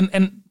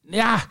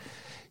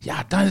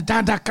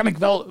 Daar kan ik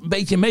wel een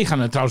beetje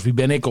meegaan. En trouwens, wie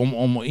ben ik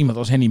om iemand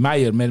als Henny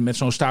Meijer met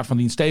zo'n staat van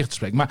dienst tegen te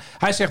spreken. Maar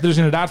hij zegt dus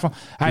inderdaad van...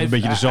 Een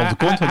beetje dezelfde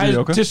kont had hij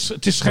ook, hè?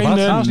 Het is geen...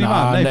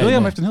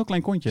 William heeft een heel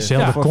klein kontje.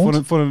 Dezelfde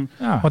kont?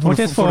 Wat wordt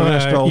dit voor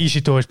een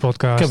Easy Toys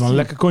podcast? Ik heb wel een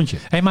lekker kontje.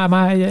 Klein.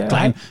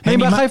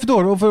 Maar ga even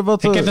door. Over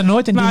wat, ik heb er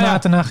nooit in die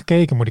mate naar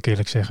gekeken, moet ik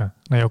eerlijk zeggen.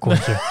 Naar jouw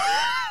kontje.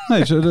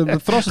 Nee,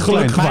 verrassend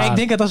klein. Maar ik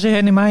denk dat als je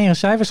Henny Meijer een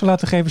cijfer zou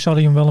laten geven, zou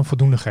hij hem wel een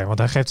voldoende geven. Want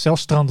hij geeft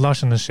zelfs Strand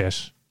Larsen een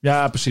 6.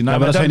 Ja, precies. Maar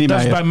dat is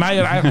bij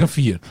Meijer eigenlijk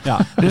een 4. Ja,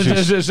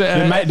 precies.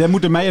 Daar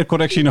moet de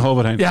Meijer-correctie nog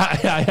overheen. Ja.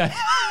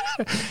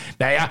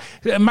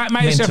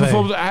 Meijer zegt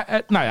bijvoorbeeld...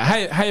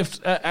 hij heeft...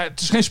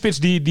 het is geen spits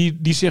die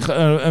zich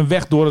een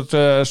weg door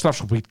het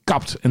strafschopgebied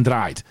kapt en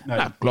draait. Nee,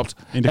 klopt.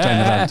 In de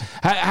kleine ruimte.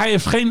 Hij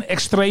heeft geen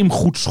extreem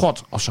goed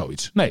schot of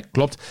zoiets. Nee,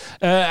 klopt.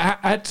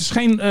 Het is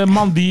geen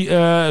man die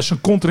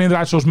zijn kont erin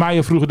draait zoals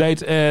Meijer vroeger deed.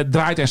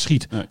 Draait en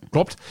schiet. Nee.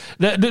 Klopt.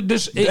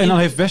 En dan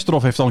heeft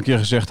Westerhof al een keer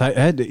gezegd...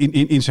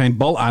 in zijn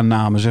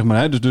balaanname, zeg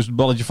maar. Dus het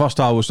balletje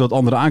vasthouden zodat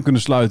anderen aan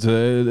kunnen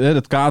sluiten.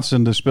 Dat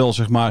kaatsende spel,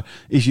 zeg maar,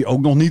 is hij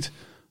ook nog niet...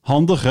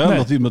 handig, hè?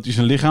 Nee. Omdat hij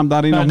zijn lichaam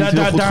daarin nog niet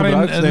heel goed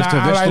gebruikt. Heeft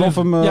Westerhof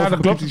hem dat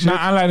klopt. Naar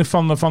aanleiding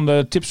van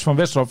de tips van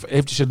Westerhof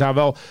heeft hij zich daar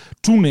wel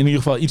toen in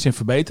ieder geval iets in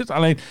verbeterd.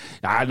 Alleen,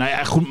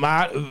 goed,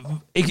 maar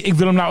ik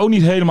wil hem nou ook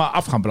niet helemaal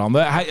af gaan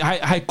branden.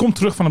 Hij komt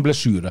terug van een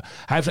blessure.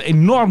 Hij heeft een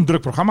enorm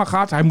druk programma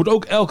gehad. Hij moet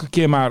ook elke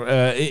keer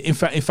maar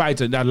in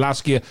feite, de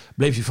laatste keer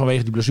bleef hij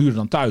vanwege die blessure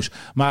dan thuis.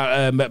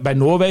 Maar bij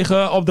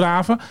Noorwegen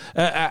opdraven.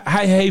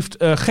 Hij heeft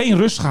geen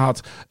rust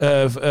gehad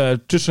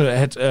tussen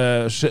het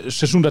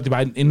seizoen dat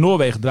hij in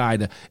Noorwegen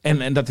draaide.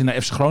 En dat hij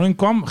naar FC Groningen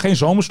kwam. Geen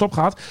zomerstop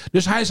gehad.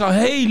 Dus hij is al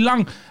heel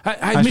lang...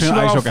 Hij is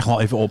ook echt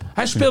wel even op.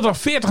 Hij speelt al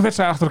 40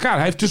 wedstrijden achter elkaar.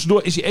 Hij heeft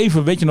tussendoor is hij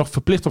even, nog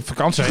verplicht op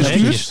vakantie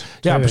gestuurd.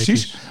 Ja,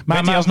 precies. Maar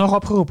werd hij alsnog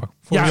opgeroepen?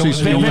 Ja,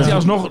 precies. Werd hij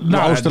alsnog...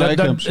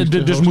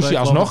 Dus moest hij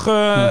alsnog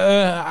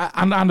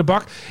aan de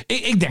bak.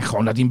 Ik denk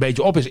gewoon dat hij een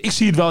beetje op is. Ik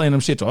zie het wel in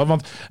hem zitten, hoor.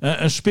 Want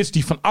een spits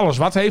die van alles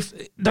wat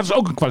heeft, dat is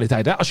ook een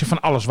kwaliteit, hè? Als je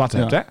van alles wat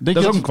hebt, hè? Dat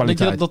is ook een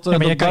kwaliteit.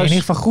 Maar je kan in ieder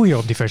geval groeien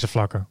op diverse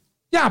vlakken.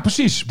 Ja,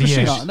 precies.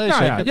 Zeker.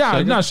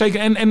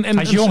 En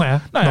hij is jong, hè?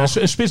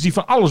 Een spits die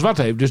van alles wat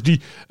heeft. Dus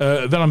die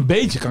wel een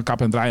beetje kan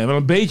kappen en draaien. Wel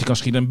een beetje kan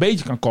schieten, een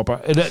beetje kan koppen.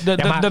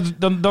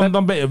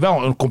 Dan ben je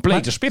wel een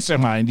complete spits, zeg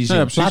maar, in die zin.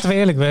 Ja, laten we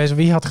eerlijk wezen.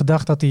 Wie had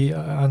gedacht dat hij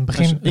aan het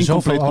begin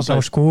zoveel al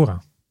zou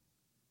scoren?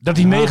 Dat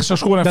hij 9 zou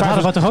scoren en 5. Dat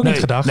hadden we toch ook niet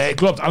gedacht? Nee,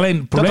 klopt. Alleen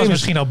het probleem dat was is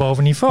misschien al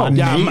boven niveau.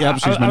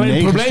 Alleen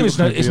het probleem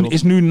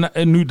is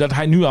nu dat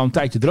hij nu al een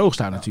tijdje droog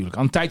staat natuurlijk.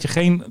 Al een tijdje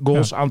geen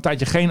goals, al een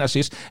tijdje geen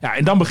assist. Ja,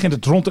 en dan begint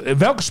het rond.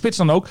 Welke spits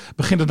dan ook,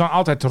 begint het dan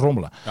altijd te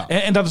rommelen. Ja.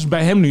 En dat is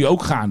bij hem nu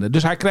ook gaande.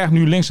 Dus hij krijgt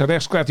nu links en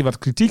rechts wat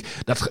kritiek.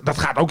 Dat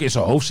gaat ook in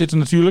zijn hoofd zitten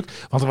natuurlijk.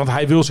 Want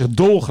hij wil zich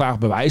dolgraag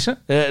bewijzen.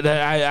 Het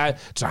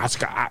is een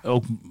hartstikke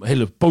ook een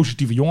hele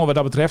positieve jongen wat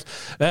dat betreft.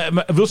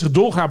 Maar wil zich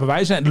dolgraag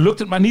bewijzen. En lukt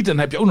het maar niet. En dan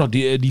heb je ook nog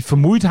die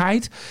vermoeidheid.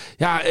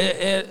 Ja,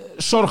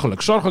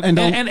 zorgelijk.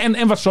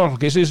 En wat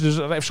zorgelijk is dus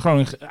dat FC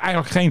Groningen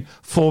eigenlijk geen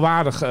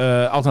volwaardig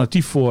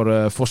alternatief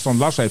voor Strand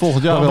Larsen heeft.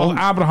 Volgend jaar wel. Want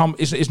Abraham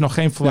is nog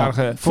geen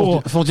volwaardige... Ja,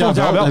 volgend jaar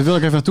wel. Daar wil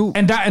ik even naartoe.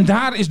 En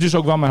daar is dus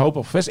ook wel mijn hoop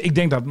op gevestigd. Ik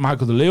denk dat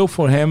Michael de Leeuw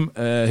voor hem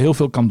heel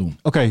veel kan doen.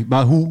 Oké,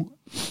 maar hoe...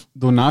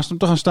 Door naast hem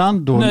te gaan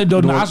staan?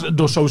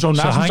 Door sowieso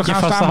naast hem te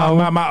gaan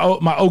staan.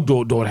 Maar ook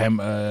door hem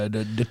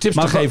de tips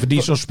te geven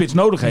die zo'n spits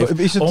nodig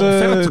heeft. Om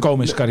verder te komen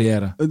in zijn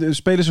carrière.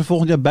 Spelen ze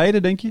volgend jaar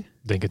beide, denk je?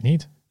 Denk het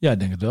niet. Ja, ik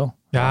denk het wel.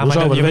 Ja,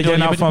 maar weet jij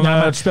nou van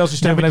het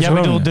spelsysteem? Jij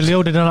bedoelt de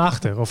Leeuw er dan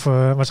achter? Of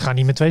ze gaan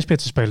niet met 2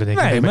 spitsen spelen, denk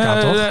ik. Nee,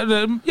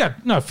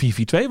 maar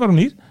 4-4-2, waarom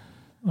niet?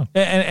 Oh.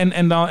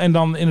 En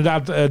dan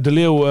inderdaad de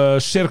Leeuw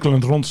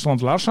cirkelend rond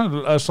Strand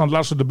Larsen. Strand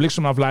Larsen de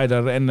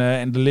bliksemafleider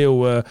en de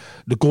Leeuw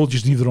de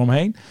goaltjes die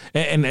eromheen.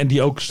 En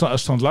die ook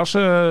Strand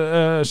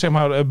Larsen zeg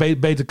maar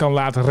beter kan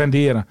laten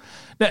renderen.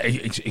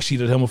 Nee, ik zie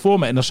dat helemaal voor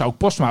me. En dan zou ik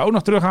Postma ook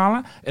nog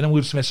terughalen. En dan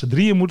moeten ze met z'n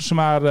drieën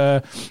maar...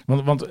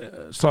 want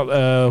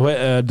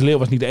de Leeuw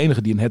was niet de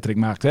enige die een hat-trick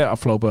maakte. Hè,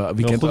 afgelopen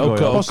weekend.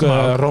 Ook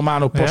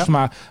Romano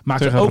Postma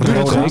maakte ook een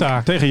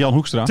hat-trick. Tegen Jan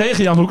Hoekstra.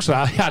 Tegen Jan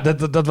Hoekstra. Ja,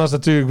 dat was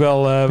natuurlijk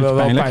wel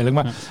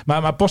pijnlijk.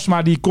 Maar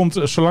Postma die komt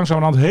zo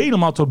langzamerhand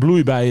helemaal tot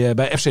bloei bij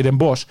FC Den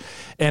Bosch.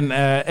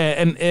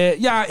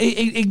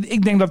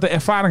 Ik denk dat de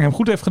ervaring hem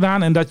goed heeft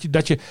gedaan. En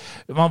dat je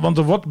want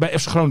er wordt bij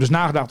FC Groningen dus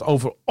nagedacht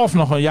over of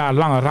nog een jaar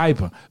langer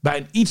rijpen. Bij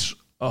een iets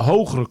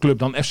hogere club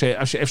dan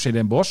FC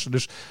Den Bosch.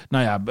 Dus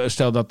nou ja,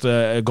 stel dat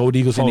Go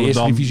Eagles in de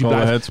eerste divisie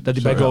blijft. Dat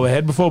hij bij Go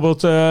Ahead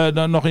bijvoorbeeld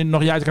nog een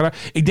jaartje kan rijden.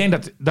 Ik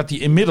denk dat hij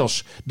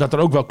inmiddels, dat er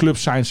ook wel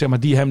clubs zijn zeg maar,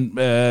 die hem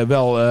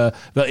wel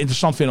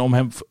interessant vinden om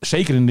hem,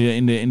 zeker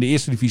in de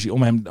eerste divisie,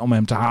 om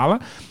hem te halen.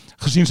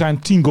 Gezien zijn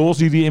 10 goals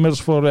die hij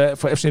inmiddels voor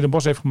FC Den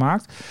Bosch heeft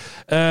gemaakt.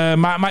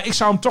 Maar ik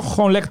zou hem toch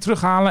gewoon lekker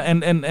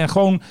terughalen. En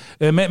gewoon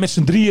met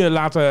z'n drieën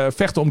laten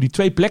vechten om die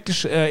 2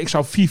 plekjes. Ik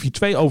zou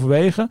 4-4-2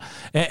 overwegen.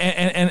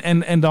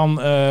 En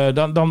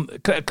dan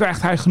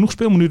krijgt hij genoeg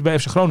speelminuten bij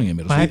FC Groningen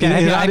inmiddels. Maar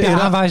heb je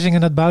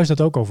aanwijzingen dat Buijs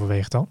dat ook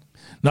overweegt dan?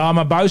 Nou,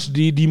 maar Buijs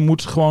die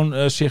moet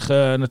gewoon zich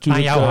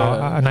natuurlijk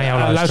naar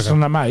jou luisteren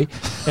naar mij.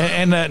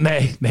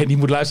 Nee, die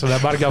moet luisteren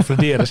naar Mark-Jan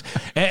Flederis.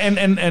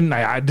 En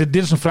nou ja, dit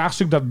is een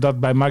vraagstuk dat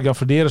bij Mark-Jan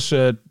Flederis,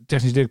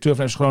 technisch directeur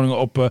van FC Groningen,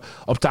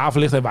 op tafel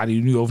ligt en waar hij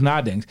nu over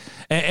nadenkt.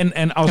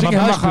 En als ik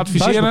hem mag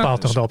adviseren... Buijs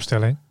bepaalt toch de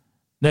opstelling?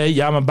 Nee,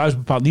 ja, maar Buijs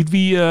bepaalt niet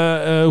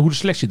hoe de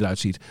selectie eruit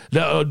ziet.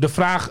 De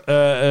vraag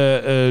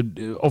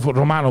of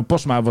Romano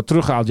Postma wordt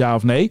teruggehaald, ja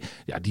of nee.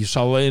 Ja, die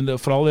zal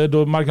vooral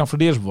door Mark-Jan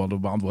Flederis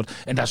beantwoord.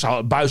 En daar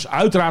zal Buijs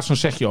uiteraard zo'n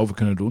zegje over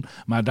kunnen doen.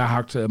 Maar daar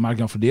hakt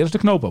Mark-Jan Flederis de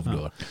knoop over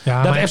door.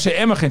 Ja, dat FC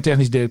Emmen geen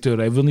technisch directeur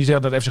heeft, wil niet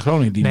zeggen dat FC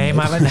Groningen die nee,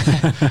 maar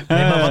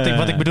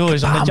wat ik bedoel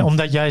is,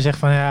 omdat jij zegt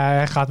van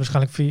hij gaat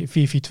waarschijnlijk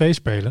 4-4-2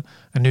 spelen.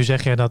 En nu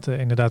zeg jij dat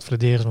inderdaad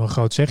Flederis nog een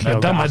groot zegje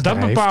over maar dat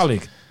bepaal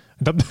ik.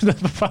 Dat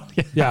bepaal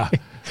je. Ja.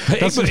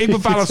 Ik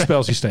bepaal het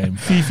spelsysteem.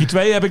 4-4-2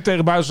 heb ik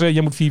tegen Buijs.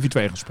 Je moet 4-4-2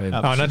 gaan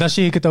spelen. Nou, dan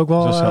zie ik het ook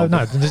wel.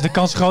 Dan is de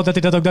kans groot dat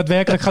hij dat ook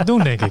daadwerkelijk gaat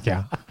doen, denk ik.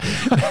 Ja.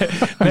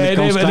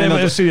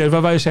 Nee, serieus.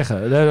 Wat wil je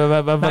zeggen?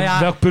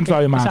 Welk punt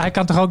wou je maken? Hij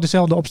kan toch ook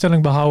dezelfde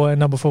opstelling behouden en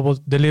dan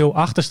bijvoorbeeld de Leeuw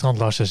achter Strand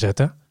Larsen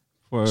zetten?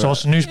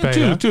 Zoals ze nu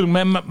spelen.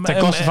 Tuurlijk. Ten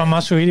koste van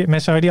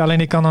Massoudi, alleen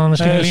die kan dan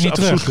misschien een linie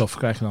terug. Soeslof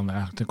krijg je dan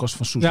eigenlijk. Ten koste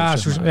van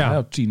Soeslof.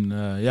 Ja, 10.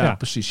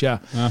 Precies.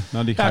 Ja.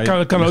 Nou,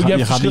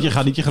 je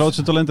gaat niet je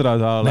grootste talent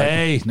eruit halen.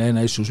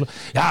 Nee, Soeslof.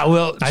 Ja,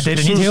 hoewel. Hij deed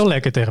het niet heel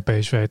lekker tegen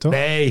PSV, toch?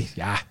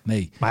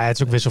 Nee. Maar het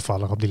is ook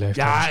wisselvallig op die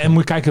leeftijd. Ja, en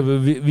moet je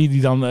kijken wie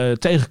die dan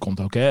tegenkomt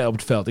ook op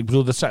het veld. Ik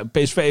bedoel,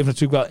 PSV heeft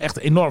natuurlijk wel echt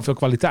enorm veel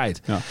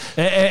kwaliteit. Ja.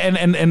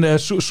 En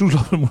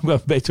Soeslof moet ik wel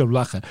een beetje op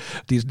lachen.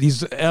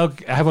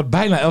 Hij wordt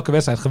bijna elke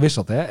wedstrijd gewisseld.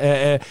 gewisseld.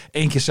 Hè?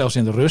 1 keer zelfs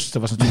in de rust.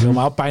 Dat was natuurlijk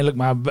helemaal pijnlijk.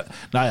 Maar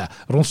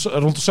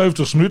rond de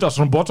 70ste minuut, als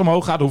er een bord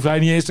omhoog gaat, hoeft hij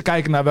niet eens te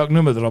kijken naar welk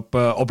nummer erop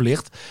op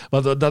ligt.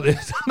 Want dan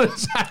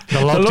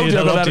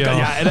loopt hij.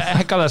 Ja, en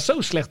hij kan daar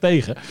zo slecht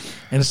tegen.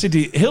 En dan zit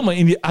hij helemaal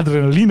in die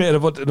adrenaline. En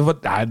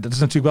dat is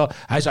natuurlijk wel...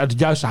 Hij is uit het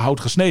juiste hout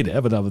gesneden,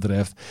 hè, wat dat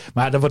betreft.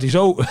 Maar dan wordt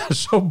hij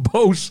zo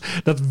boos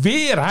dat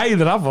weer hij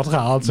eraf wordt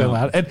gehaald, zeg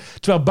maar. En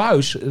terwijl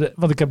Buijs,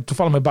 want ik heb het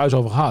toevallig met Buijs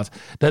over gehad,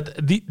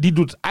 die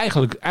doet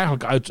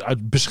eigenlijk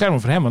uit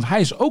bescherming van hem. Want hij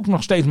is ook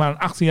nog steeds maar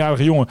een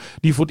 18-jarige jongen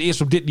die voor het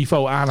eerst op dit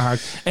niveau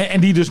aanhaakt. En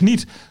die dus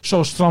niet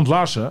zoals Strand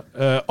Larsen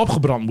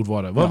opgebrand moet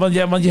worden.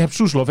 Want je hebt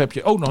Soeslof heb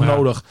je ook nog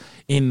nodig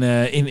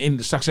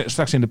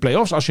straks in de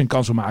play-offs als je een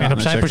kans wil maken. En op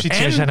zijn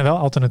positie zijn er wel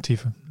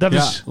alternatieven. Dat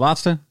is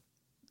laatste.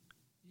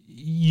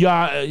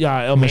 Ja,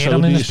 meer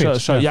dan in de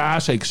spits. Ja,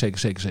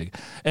 zeker.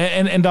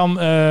 En dan,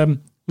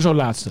 hoezo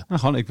laatste? Nou,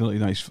 gewoon, ik wil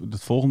ineens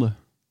het volgende.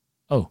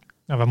 Oh.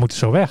 Nou, we moeten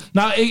zo weg.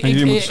 Nou,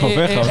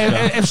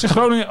 FC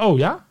Groningen, oh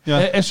ja? 11:15,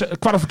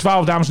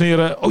 dames en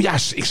heren. Oh ja,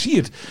 ik zie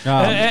het.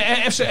 Ja.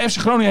 FC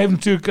Groningen heeft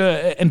natuurlijk,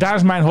 en daar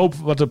is mijn hoop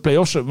wat de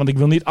play-offs, want ik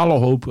wil niet alle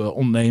hoop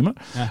ontnemen.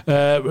 Ja.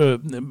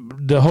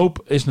 De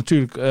hoop is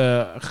natuurlijk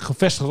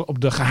gevestigd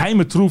op de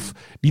geheime troef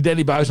die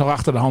Danny Buijs nog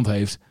achter de hand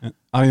heeft. Ja.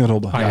 Arjen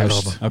Robben.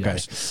 Oké.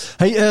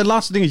 Hey,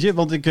 laatste dingetje,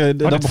 want ik...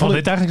 vond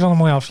dit eigenlijk wel een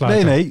mooie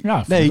afsluiting.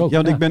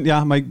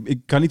 Maar ik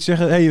kan niet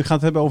zeggen, je gaat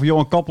het hebben over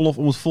Johan Kappelhoff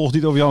om het volgens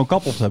niet over Johan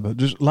Kappelhoff te hebben.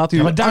 Dus laat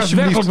u maar daar is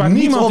werkelijk waar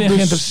niemand in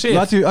geïnteresseerd.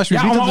 Laat u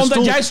alsjeblieft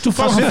omdat jij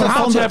toevallig een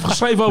verhaaltje hebt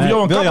geschreven over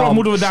Johan Kappelhoff,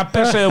 moeten we daar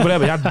per se over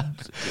hebben.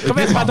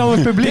 Dit gaat over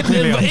het publiek.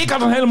 Ik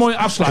had een hele mooie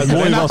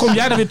afsluiting. En dan kom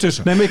jij er weer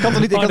tussen. Nee, maar ik kan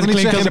het niet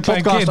zeggen in de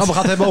podcast. We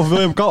gaan het hebben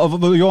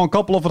over Johan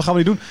Kappelhoff, wat gaan we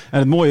niet doen? En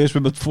het mooie is, we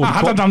hebben het voor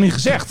had dat dan niet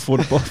gezegd?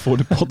 Voor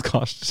de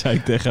podcast zei ik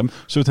tegen hem,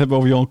 zullen we het hebben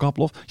over Johan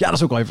Kappelhoff? Ja, dat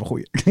is ook wel even een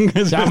goeie.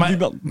 Ja, maar... Nee,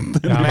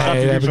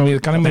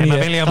 kan ik niet.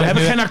 We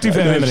hebben geen actieve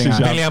herinnering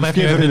aan. William heeft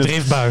nu een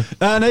driftbui.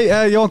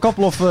 Johan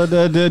Kappelhoff,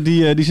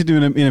 die zit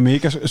nu in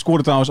Amerika.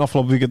 Scoorde trouwens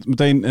afgelopen weekend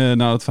meteen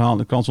na het verhaal.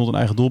 De krant stond een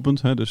eigen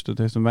doelpunt. Hè, dus dat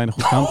heeft hem weinig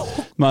goed gedaan.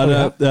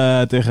 Maar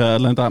tegen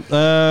Atlanta.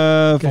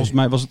 Volgens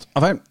mij was het...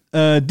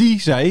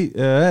 die zei,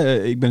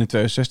 ik ben in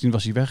 2016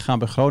 was hij weggegaan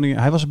bij Groningen.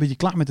 Hij was een beetje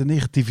klaar met de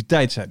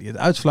negativiteit, zei hij. Het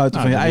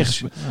uitsluiten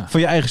van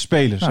je eigen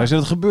spelers. Ja. Hij zei,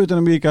 dat gebeurt in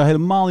Amerika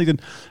helemaal niet. En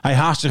hij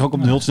haast zich ook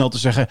om heel snel te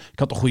zeggen, ik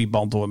had een goede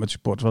band hoor met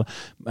supporters.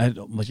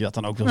 Omdat je dat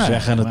dan ook wil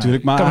zeggen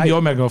natuurlijk. Maar ik kan me die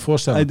opmerking wel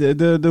voorstellen.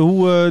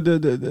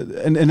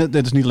 En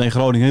het is niet alleen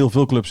Groningen. Heel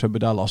veel clubs hebben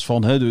daar last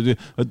van. Hè.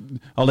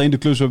 Alleen de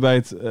clubs waarbij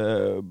het...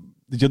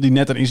 die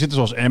net erin zitten,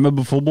 zoals Emmen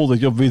bijvoorbeeld, dat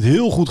je op het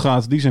heel goed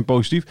gaat, die zijn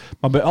positief.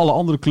 Maar bij alle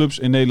andere clubs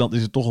in Nederland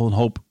is het toch wel een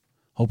hoop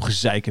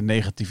gezeik en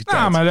negativiteit.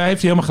 Ja, maar daar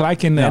heeft hij helemaal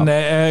gelijk in. Ja.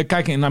 En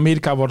kijk, in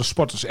Amerika worden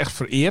sporters echt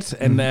vereerd.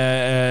 En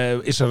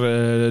is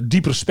er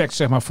diep respect,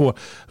 zeg maar, voor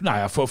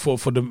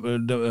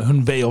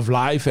hun way of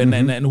life.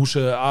 En hoe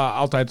ze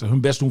altijd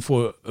hun best doen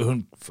voor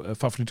hun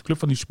favoriete club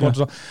van die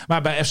supporters. Ja.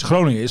 Maar bij FC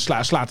Groningen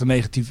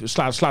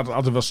slaat het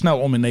altijd wel snel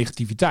om in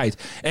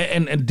negativiteit.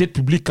 En dit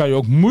publiek kan je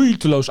ook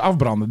moeiteloos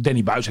afbranden.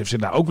 Danny Buijs heeft zich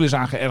daar ook wel eens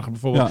aan geërgerd.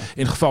 Bijvoorbeeld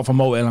in het geval van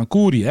Mo El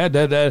Ankouri.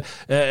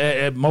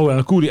 Mo El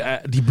Ankouri,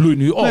 die bloeit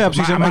nu op. Ja,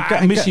 precies,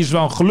 maar missie is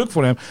wel een geluk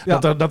voor hem. Ja.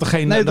 Dat er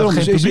geen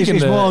publiek in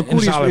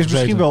de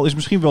zaal is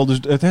misschien wel dus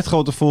het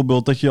grote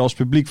voorbeeld dat je als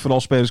publiek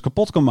vooral spelers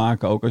kapot kan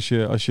maken. Ook als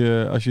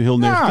je heel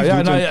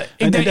negatief doet.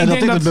 Ik denk dat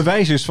dit het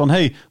bewijs is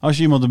van, als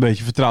je iemand een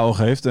beetje vertrouwen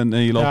geeft en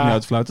je loopt niet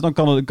uit te fluiten, dan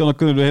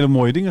kunnen er hele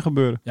mooie dingen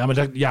gebeuren. Ja,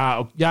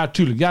 maar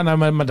tuurlijk. Ja,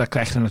 maar daar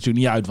krijg je er natuurlijk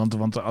niet uit.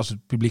 Want als het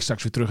publiek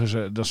straks weer terug is,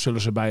 dan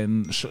zullen ze bij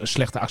een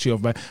slechte actie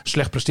of bij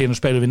slecht presterende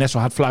speler weer net zo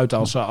hard fluiten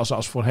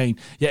als voorheen.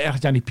 Jij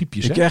ergert aan die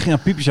piepjes, hè? Ik erg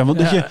aan piepjes aan. Want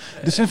er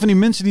zijn van die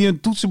mensen die een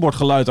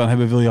toetsenbordgeluid aan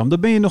hebben, William. Daar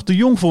ben je nog te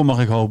jong voor, mag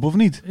ik hopen, of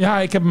niet? Ja,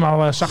 ik heb hem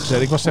al zacht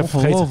gezet. Ik was het even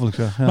vergeten.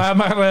 Zeg, ja.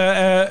 Maar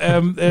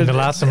in de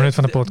laatste minuut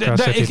van de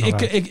podcast.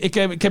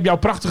 Ik heb jouw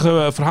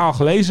prachtige verhaal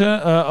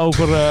gelezen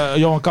over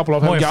Johan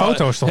Kappelhoff. Mooie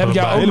foto's toch? Heb ik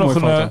jou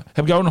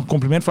ook nog een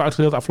compliment voor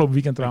uitgedeeld afgelopen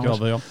weekend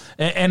trouwens.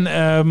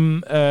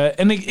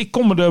 En ik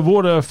kon me de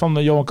woorden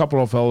van Johan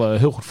Kappelhoff wel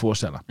heel goed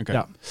voorstellen. Okay.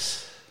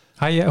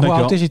 Ja. Hoe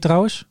oud is hij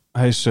trouwens?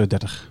 Hij is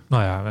 30.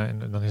 Nou ja,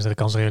 dan is er de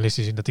kans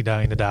realistisch dat hij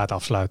daar inderdaad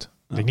afsluit.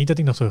 Ik denk niet dat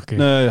hij nog terugkeert.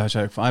 Nee, hij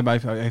zei ook van, hij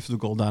heeft het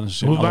ook al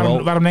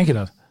gedaan. Waarom denk je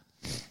dat?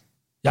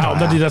 Ja,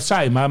 omdat hij dat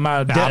zei.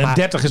 Maar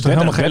 30 is toch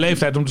helemaal geen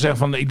leeftijd om te zeggen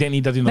van, ik denk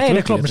niet dat hij nog terugkeert. Nee,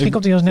 dat klopt. Misschien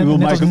komt hij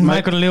als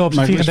Milko de Leeuw op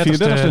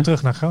zijn 34e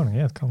terug naar Groningen.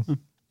 Ja, dat kan.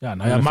 Ja,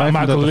 nou ja,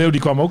 Milko de Leeuw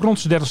die kwam ook rond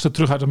zijn 30e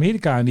terug uit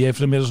Amerika. En die heeft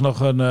er inmiddels nog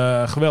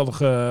een geweldig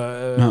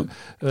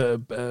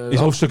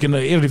hoofdstuk in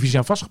de Eredivisie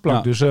aan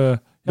vastgeplakt. Dus...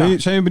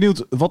 Zijn je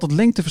benieuwd wat het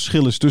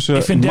lengteverschil is tussen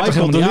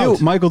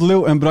Michael de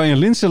Leeuw en Brian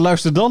Linssen?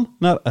 Luister dan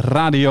naar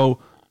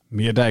Radio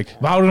Meerdijk.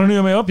 We houden er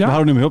nu mee op, ja? We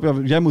houden er nu mee op.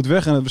 Ja, jij moet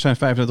weg en we zijn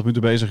 35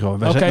 minuten bezig.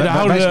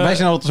 Wij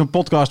zijn altijd zo'n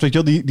podcast, weet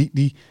je wel,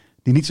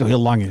 die niet zo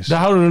heel lang is. Daar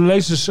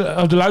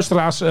houden de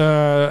luisteraars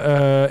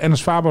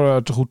Ernst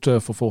Faber te goed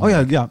voor volgende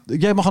week. Ja.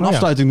 Jij mag een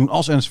afsluiting doen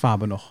als Ernst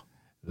Faber nog.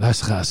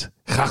 Luisteraars,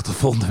 graag tot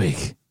volgende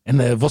week.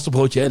 En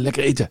worstenbroodje,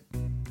 lekker eten.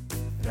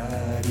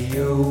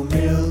 Radio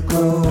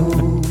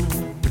Milko.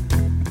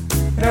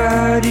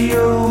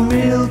 Radio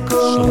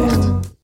Milko. Slecht.